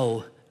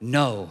 no,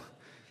 no,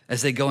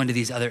 as they go into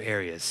these other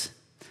areas,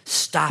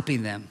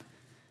 stopping them,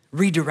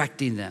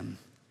 redirecting them.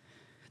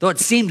 Though it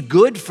seemed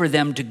good for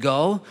them to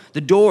go,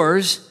 the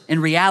doors,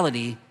 in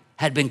reality,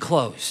 had been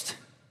closed.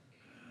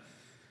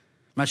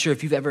 I'm not sure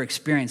if you've ever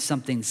experienced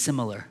something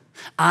similar.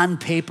 On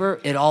paper,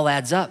 it all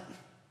adds up.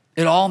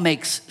 It all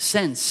makes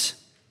sense.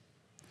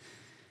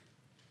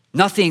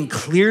 Nothing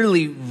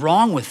clearly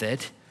wrong with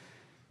it.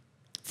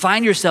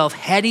 Find yourself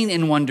heading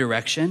in one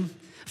direction,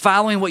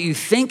 following what you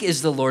think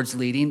is the Lord's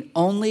leading,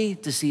 only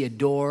to see a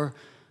door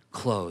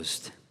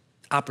closed.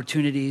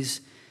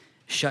 Opportunities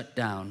shut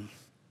down.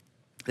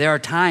 There are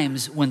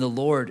times when the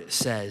Lord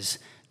says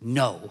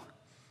no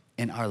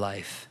in our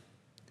life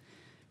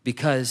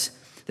because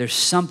there's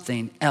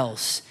something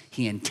else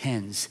he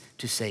intends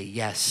to say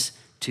yes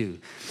to.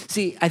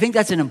 See, I think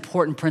that's an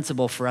important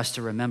principle for us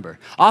to remember.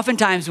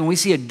 Oftentimes when we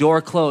see a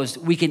door closed,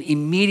 we can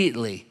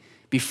immediately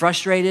be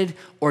frustrated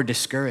or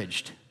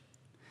discouraged.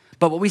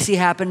 But what we see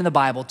happen in the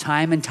Bible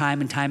time and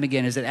time and time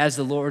again is that as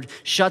the Lord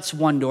shuts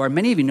one door,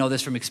 many of you know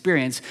this from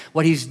experience,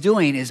 what he's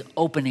doing is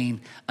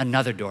opening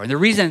another door. And the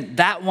reason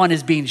that one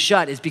is being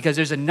shut is because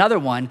there's another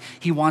one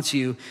he wants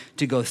you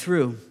to go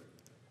through.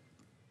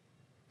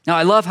 Now,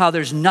 I love how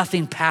there's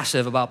nothing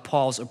passive about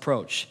Paul's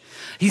approach.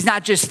 He's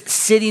not just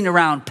sitting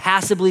around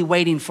passively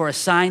waiting for a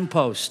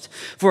signpost,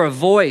 for a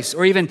voice,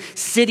 or even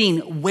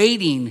sitting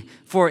waiting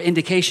for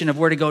indication of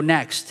where to go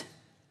next.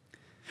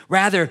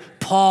 Rather,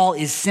 Paul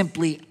is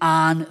simply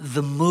on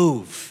the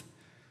move.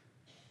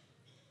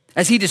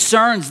 As he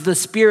discerns the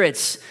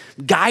Spirit's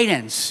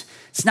guidance,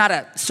 it's not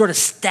a sort of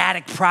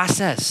static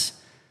process,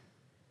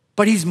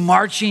 but he's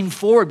marching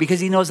forward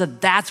because he knows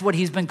that that's what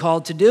he's been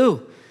called to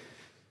do.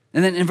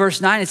 And then in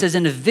verse 9, it says,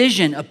 "And a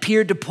vision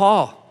appeared to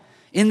Paul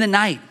in the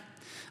night.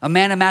 A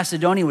man of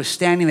Macedonia was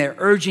standing there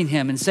urging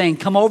him and saying,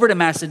 'Come over to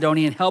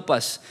Macedonia and help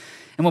us.'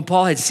 And when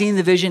Paul had seen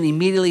the vision,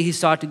 immediately he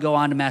sought to go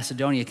on to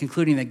Macedonia,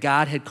 concluding that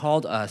God had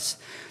called us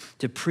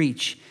to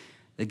preach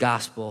the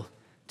gospel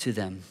to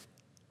them."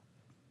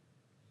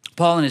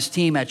 Paul and his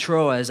team at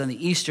Troas on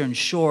the eastern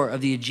shore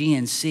of the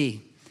Aegean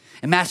Sea.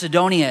 And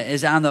Macedonia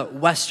is on the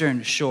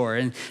western shore.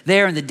 And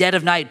there in the dead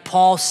of night,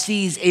 Paul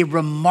sees a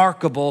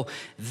remarkable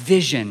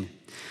vision.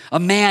 A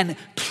man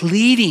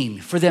pleading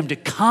for them to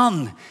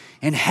come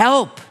and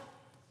help.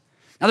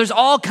 Now, there's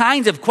all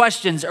kinds of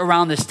questions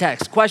around this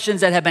text,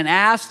 questions that have been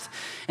asked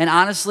and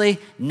honestly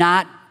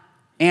not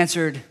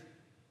answered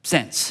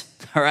since,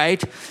 all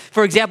right?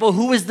 For example,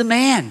 who is the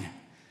man?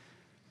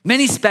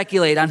 Many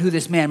speculate on who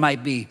this man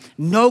might be.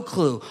 No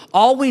clue.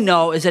 All we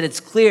know is that it's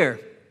clear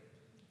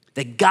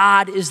that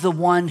God is the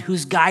one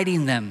who's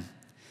guiding them.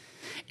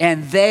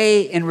 And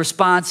they, in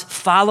response,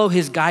 follow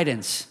his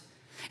guidance.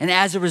 And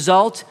as a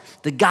result,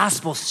 the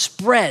gospel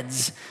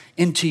spreads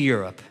into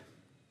Europe.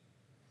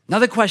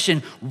 Another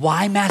question,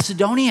 why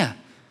Macedonia?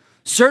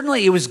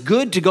 Certainly it was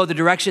good to go the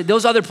direction.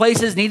 Those other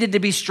places needed to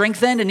be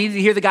strengthened and needed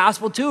to hear the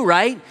gospel too,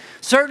 right?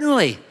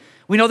 Certainly.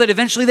 We know that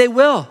eventually they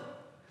will.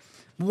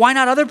 Why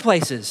not other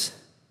places?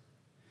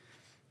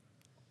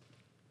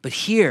 But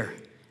here,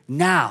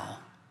 now,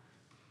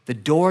 the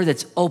door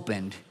that's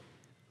opened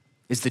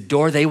is the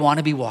door they want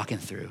to be walking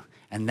through,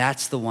 and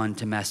that's the one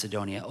to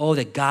Macedonia. Oh,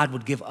 that God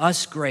would give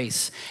us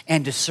grace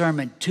and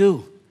discernment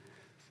too,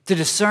 to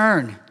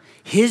discern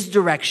his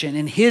direction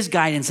and his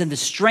guidance and the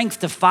strength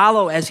to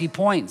follow as he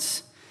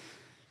points.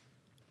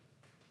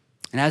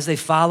 And as they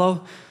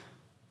follow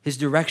his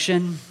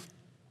direction,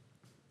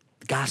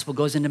 the gospel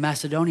goes into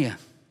Macedonia.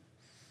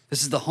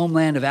 This is the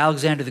homeland of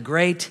Alexander the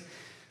Great,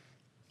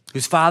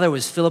 whose father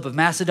was Philip of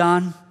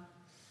Macedon.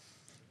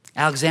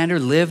 Alexander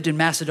lived in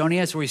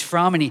Macedonia, that's where he's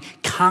from, and he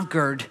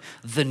conquered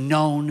the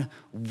known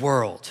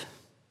world.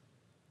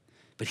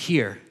 But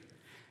here,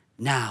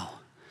 now,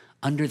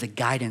 under the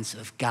guidance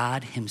of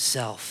God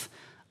himself,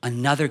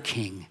 another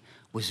king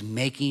was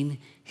making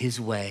his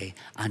way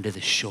onto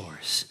the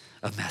shores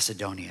of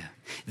Macedonia.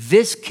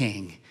 This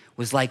king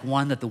was like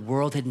one that the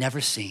world had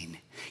never seen.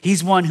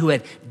 He's one who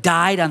had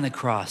died on the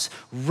cross,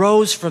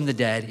 rose from the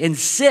dead, and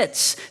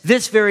sits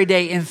this very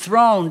day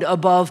enthroned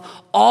above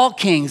all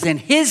kings. And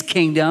his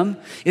kingdom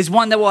is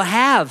one that will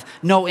have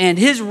no end.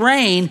 His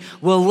reign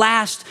will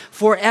last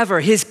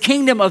forever. His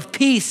kingdom of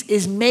peace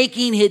is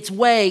making its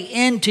way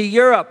into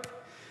Europe.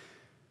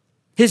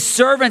 His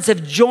servants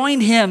have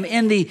joined him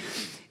in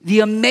the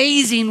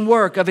amazing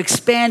work of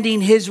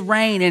expanding his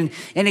reign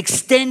and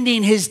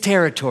extending his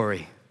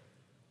territory.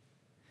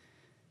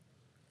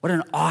 What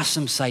an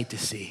awesome sight to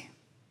see.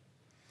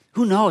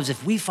 Who knows,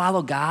 if we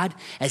follow God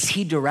as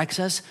he directs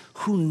us,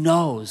 who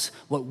knows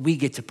what we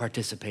get to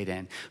participate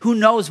in? Who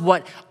knows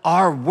what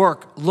our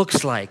work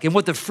looks like and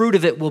what the fruit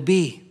of it will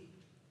be?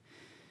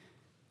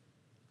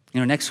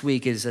 You know, next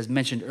week is, as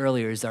mentioned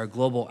earlier, is our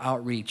global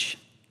outreach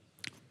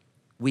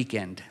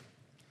weekend,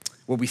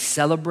 where we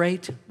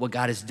celebrate what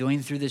God is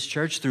doing through this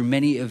church, through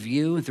many of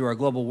you and through our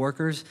global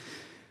workers,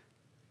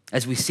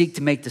 as we seek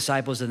to make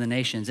disciples of the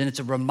nations. And it's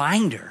a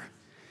reminder.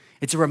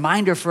 It's a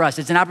reminder for us.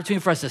 It's an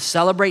opportunity for us to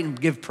celebrate and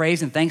give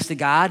praise and thanks to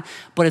God,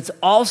 but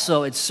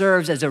it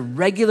serves as a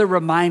regular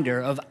reminder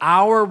of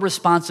our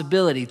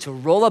responsibility to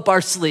roll up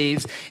our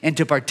sleeves and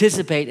to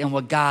participate in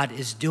what God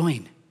is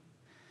doing.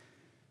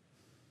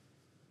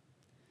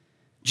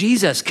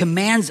 Jesus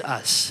commands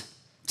us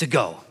to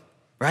go,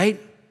 right?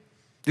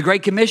 The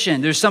Great Commission,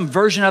 there's some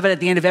version of it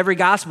at the end of every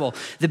gospel.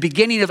 The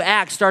beginning of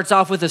Acts starts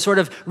off with a sort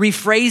of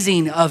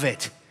rephrasing of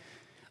it.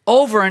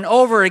 Over and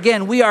over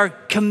again, we are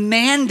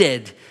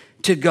commanded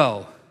to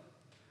go.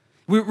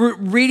 We're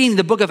reading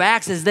the book of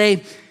Acts as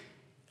they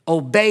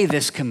obey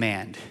this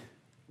command.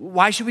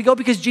 Why should we go?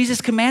 Because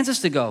Jesus commands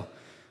us to go.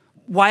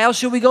 Why else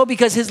should we go?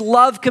 Because his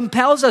love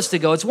compels us to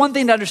go. It's one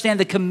thing to understand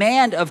the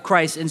command of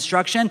Christ's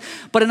instruction,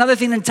 but another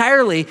thing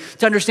entirely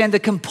to understand the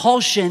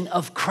compulsion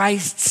of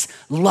Christ's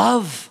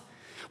love.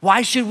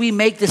 Why should we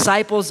make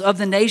disciples of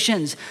the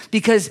nations?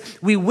 Because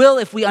we will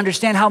if we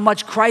understand how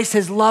much Christ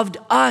has loved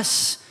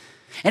us.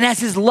 And as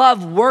his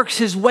love works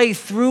his way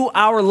through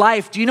our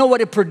life, do you know what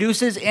it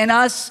produces in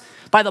us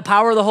by the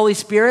power of the Holy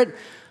Spirit?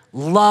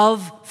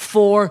 love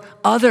for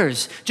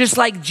others. Just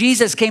like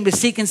Jesus came to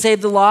seek and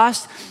save the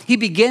lost, he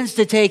begins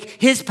to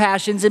take his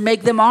passions and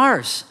make them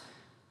ours.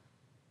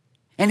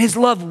 And his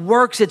love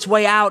works its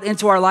way out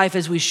into our life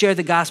as we share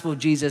the gospel of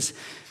Jesus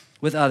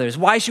with others.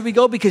 Why should we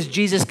go? Because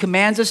Jesus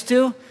commands us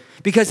to,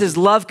 because his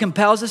love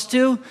compels us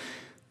to,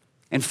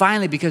 and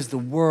finally, because the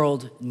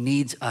world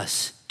needs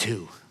us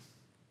to.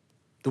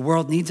 The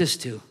world needs us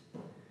to.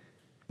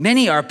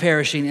 Many are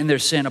perishing in their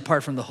sin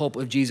apart from the hope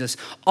of Jesus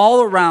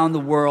all around the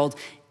world,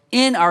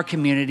 in our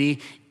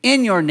community,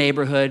 in your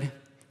neighborhood,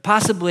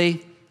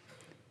 possibly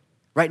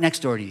right next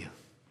door to you.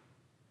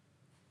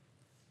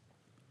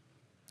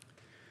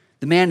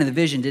 The man in the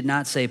vision did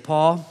not say,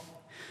 Paul,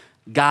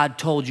 God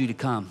told you to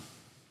come.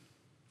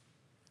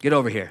 Get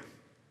over here.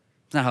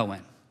 That's not how it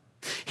went.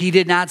 He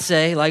did not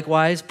say,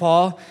 likewise,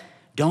 Paul,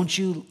 don't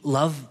you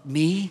love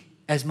me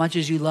as much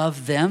as you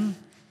love them?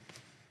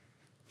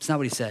 It's not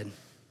what he said.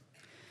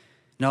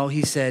 No,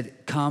 he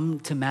said,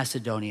 come to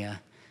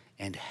Macedonia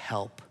and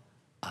help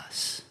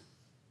us.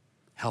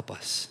 Help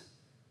us.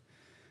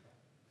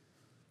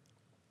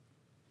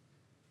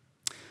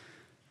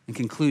 In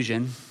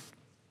conclusion,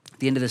 at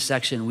the end of this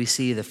section, we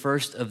see the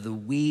first of the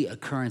we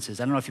occurrences.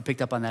 I don't know if you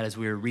picked up on that as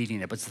we were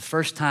reading it, but it's the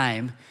first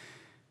time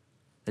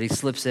that he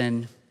slips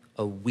in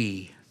a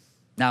we.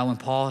 Now, when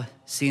Paul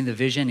seen the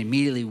vision,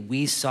 immediately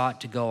we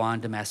sought to go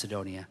on to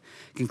Macedonia,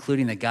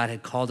 concluding that God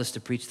had called us to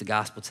preach the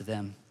gospel to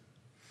them.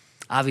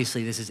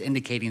 Obviously, this is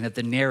indicating that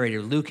the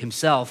narrator, Luke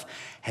himself,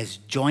 has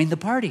joined the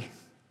party.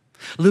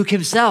 Luke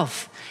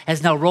himself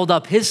has now rolled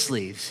up his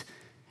sleeves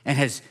and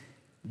has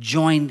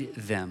joined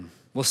them.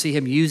 We'll see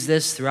him use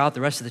this throughout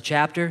the rest of the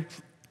chapter.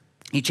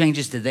 He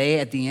changes to they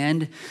at the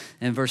end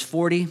in verse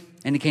 40,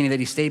 indicating that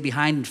he stayed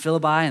behind in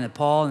Philippi and that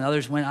Paul and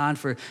others went on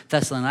for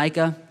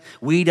Thessalonica.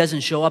 We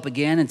doesn't show up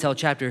again until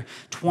chapter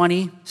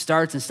 20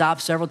 starts and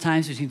stops several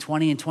times between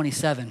 20 and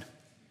 27.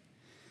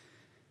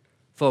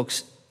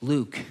 Folks,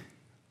 Luke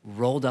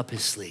rolled up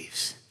his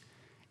sleeves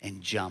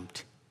and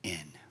jumped in.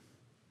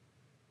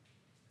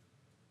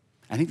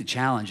 I think the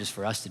challenge is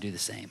for us to do the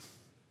same.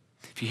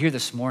 If you're here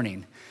this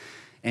morning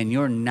and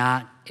you're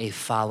not a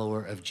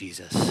follower of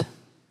Jesus,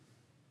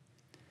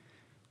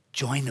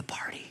 join the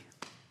party.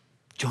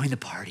 Join the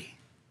party.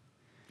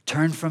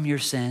 Turn from your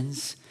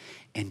sins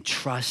and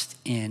trust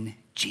in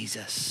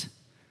Jesus.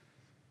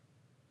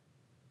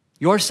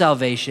 Your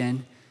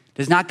salvation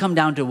does not come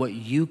down to what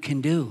you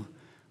can do,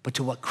 but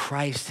to what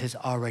Christ has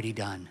already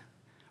done.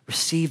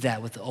 Receive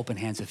that with the open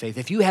hands of faith.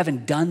 If you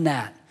haven't done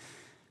that,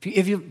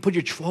 if you put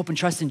your hope and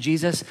trust in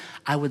Jesus,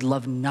 I would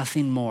love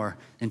nothing more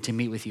than to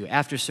meet with you.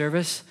 After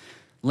service,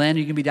 Len, are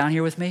you going to be down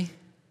here with me?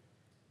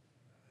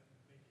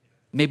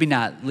 Maybe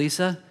not.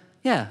 Lisa?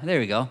 Yeah, there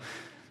we go.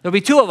 There'll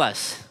be two of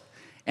us.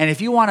 And if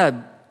you want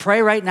to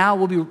pray right now,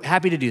 we'll be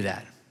happy to do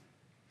that.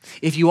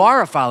 If you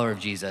are a follower of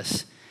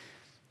Jesus,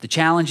 the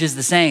challenge is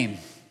the same.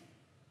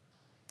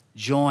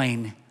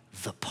 Join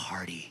the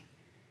party.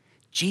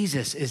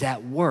 Jesus is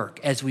at work,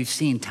 as we've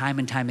seen time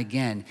and time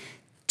again,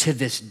 to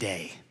this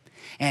day.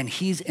 And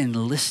he's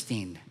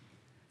enlisting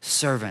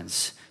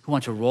servants who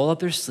want to roll up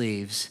their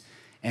sleeves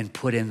and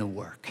put in the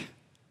work.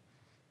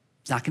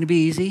 It's not going to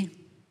be easy.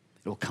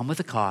 It will come with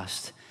a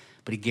cost,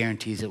 but he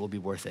guarantees it will be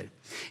worth it.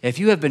 If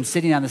you have been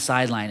sitting on the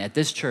sideline at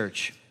this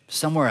church,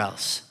 somewhere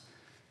else,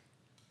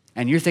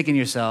 and you're thinking to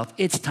yourself,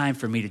 it's time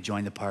for me to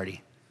join the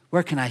party.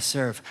 Where can I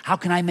serve? How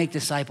can I make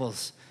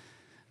disciples?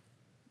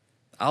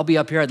 I'll be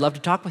up here. I'd love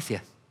to talk with you,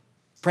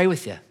 pray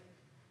with you.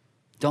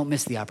 Don't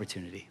miss the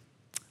opportunity.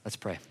 Let's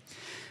pray.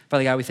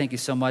 Father God, we thank you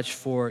so much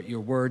for your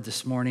word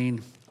this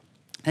morning.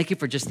 Thank you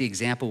for just the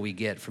example we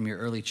get from your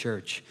early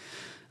church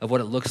of what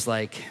it looks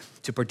like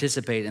to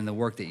participate in the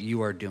work that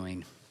you are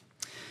doing.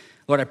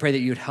 Lord, I pray that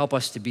you would help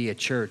us to be a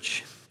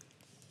church.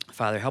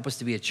 Father, help us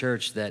to be a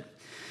church that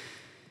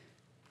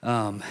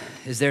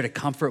is there to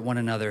comfort one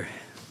another.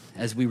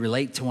 As we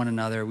relate to one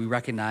another, we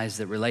recognize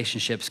that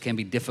relationships can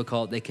be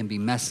difficult, they can be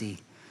messy,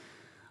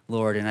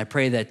 Lord. And I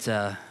pray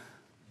that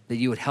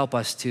you would help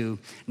us to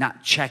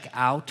not check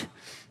out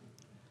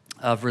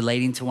of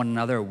relating to one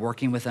another or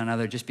working with one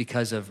another just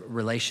because of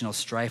relational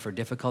strife or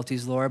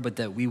difficulties, Lord, but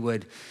that we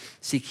would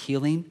seek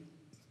healing.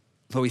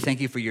 Lord, we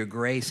thank you for your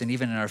grace, and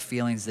even in our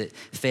failings,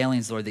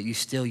 Lord, that you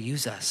still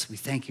use us. We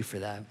thank you for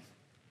that.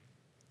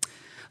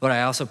 Lord,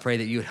 I also pray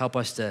that you would help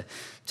us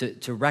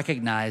to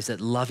recognize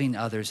that loving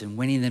others and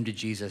winning them to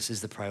Jesus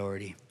is the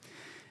priority.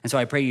 And so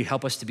I pray you'd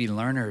help us to be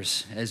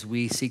learners as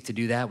we seek to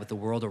do that with the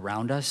world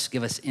around us.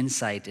 Give us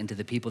insight into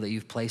the people that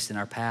you've placed in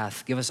our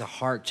path. Give us a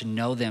heart to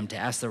know them, to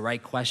ask the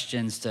right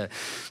questions, to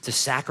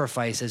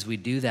sacrifice as we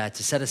do that,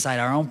 to set aside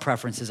our own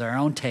preferences, our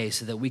own tastes,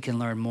 so that we can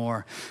learn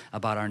more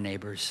about our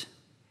neighbors.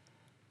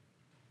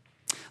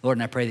 Lord,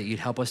 and I pray that you'd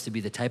help us to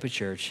be the type of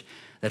church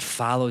that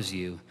follows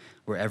you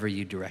wherever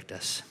you direct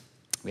us.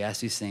 We ask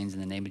these things in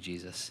the name of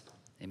Jesus.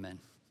 Amen.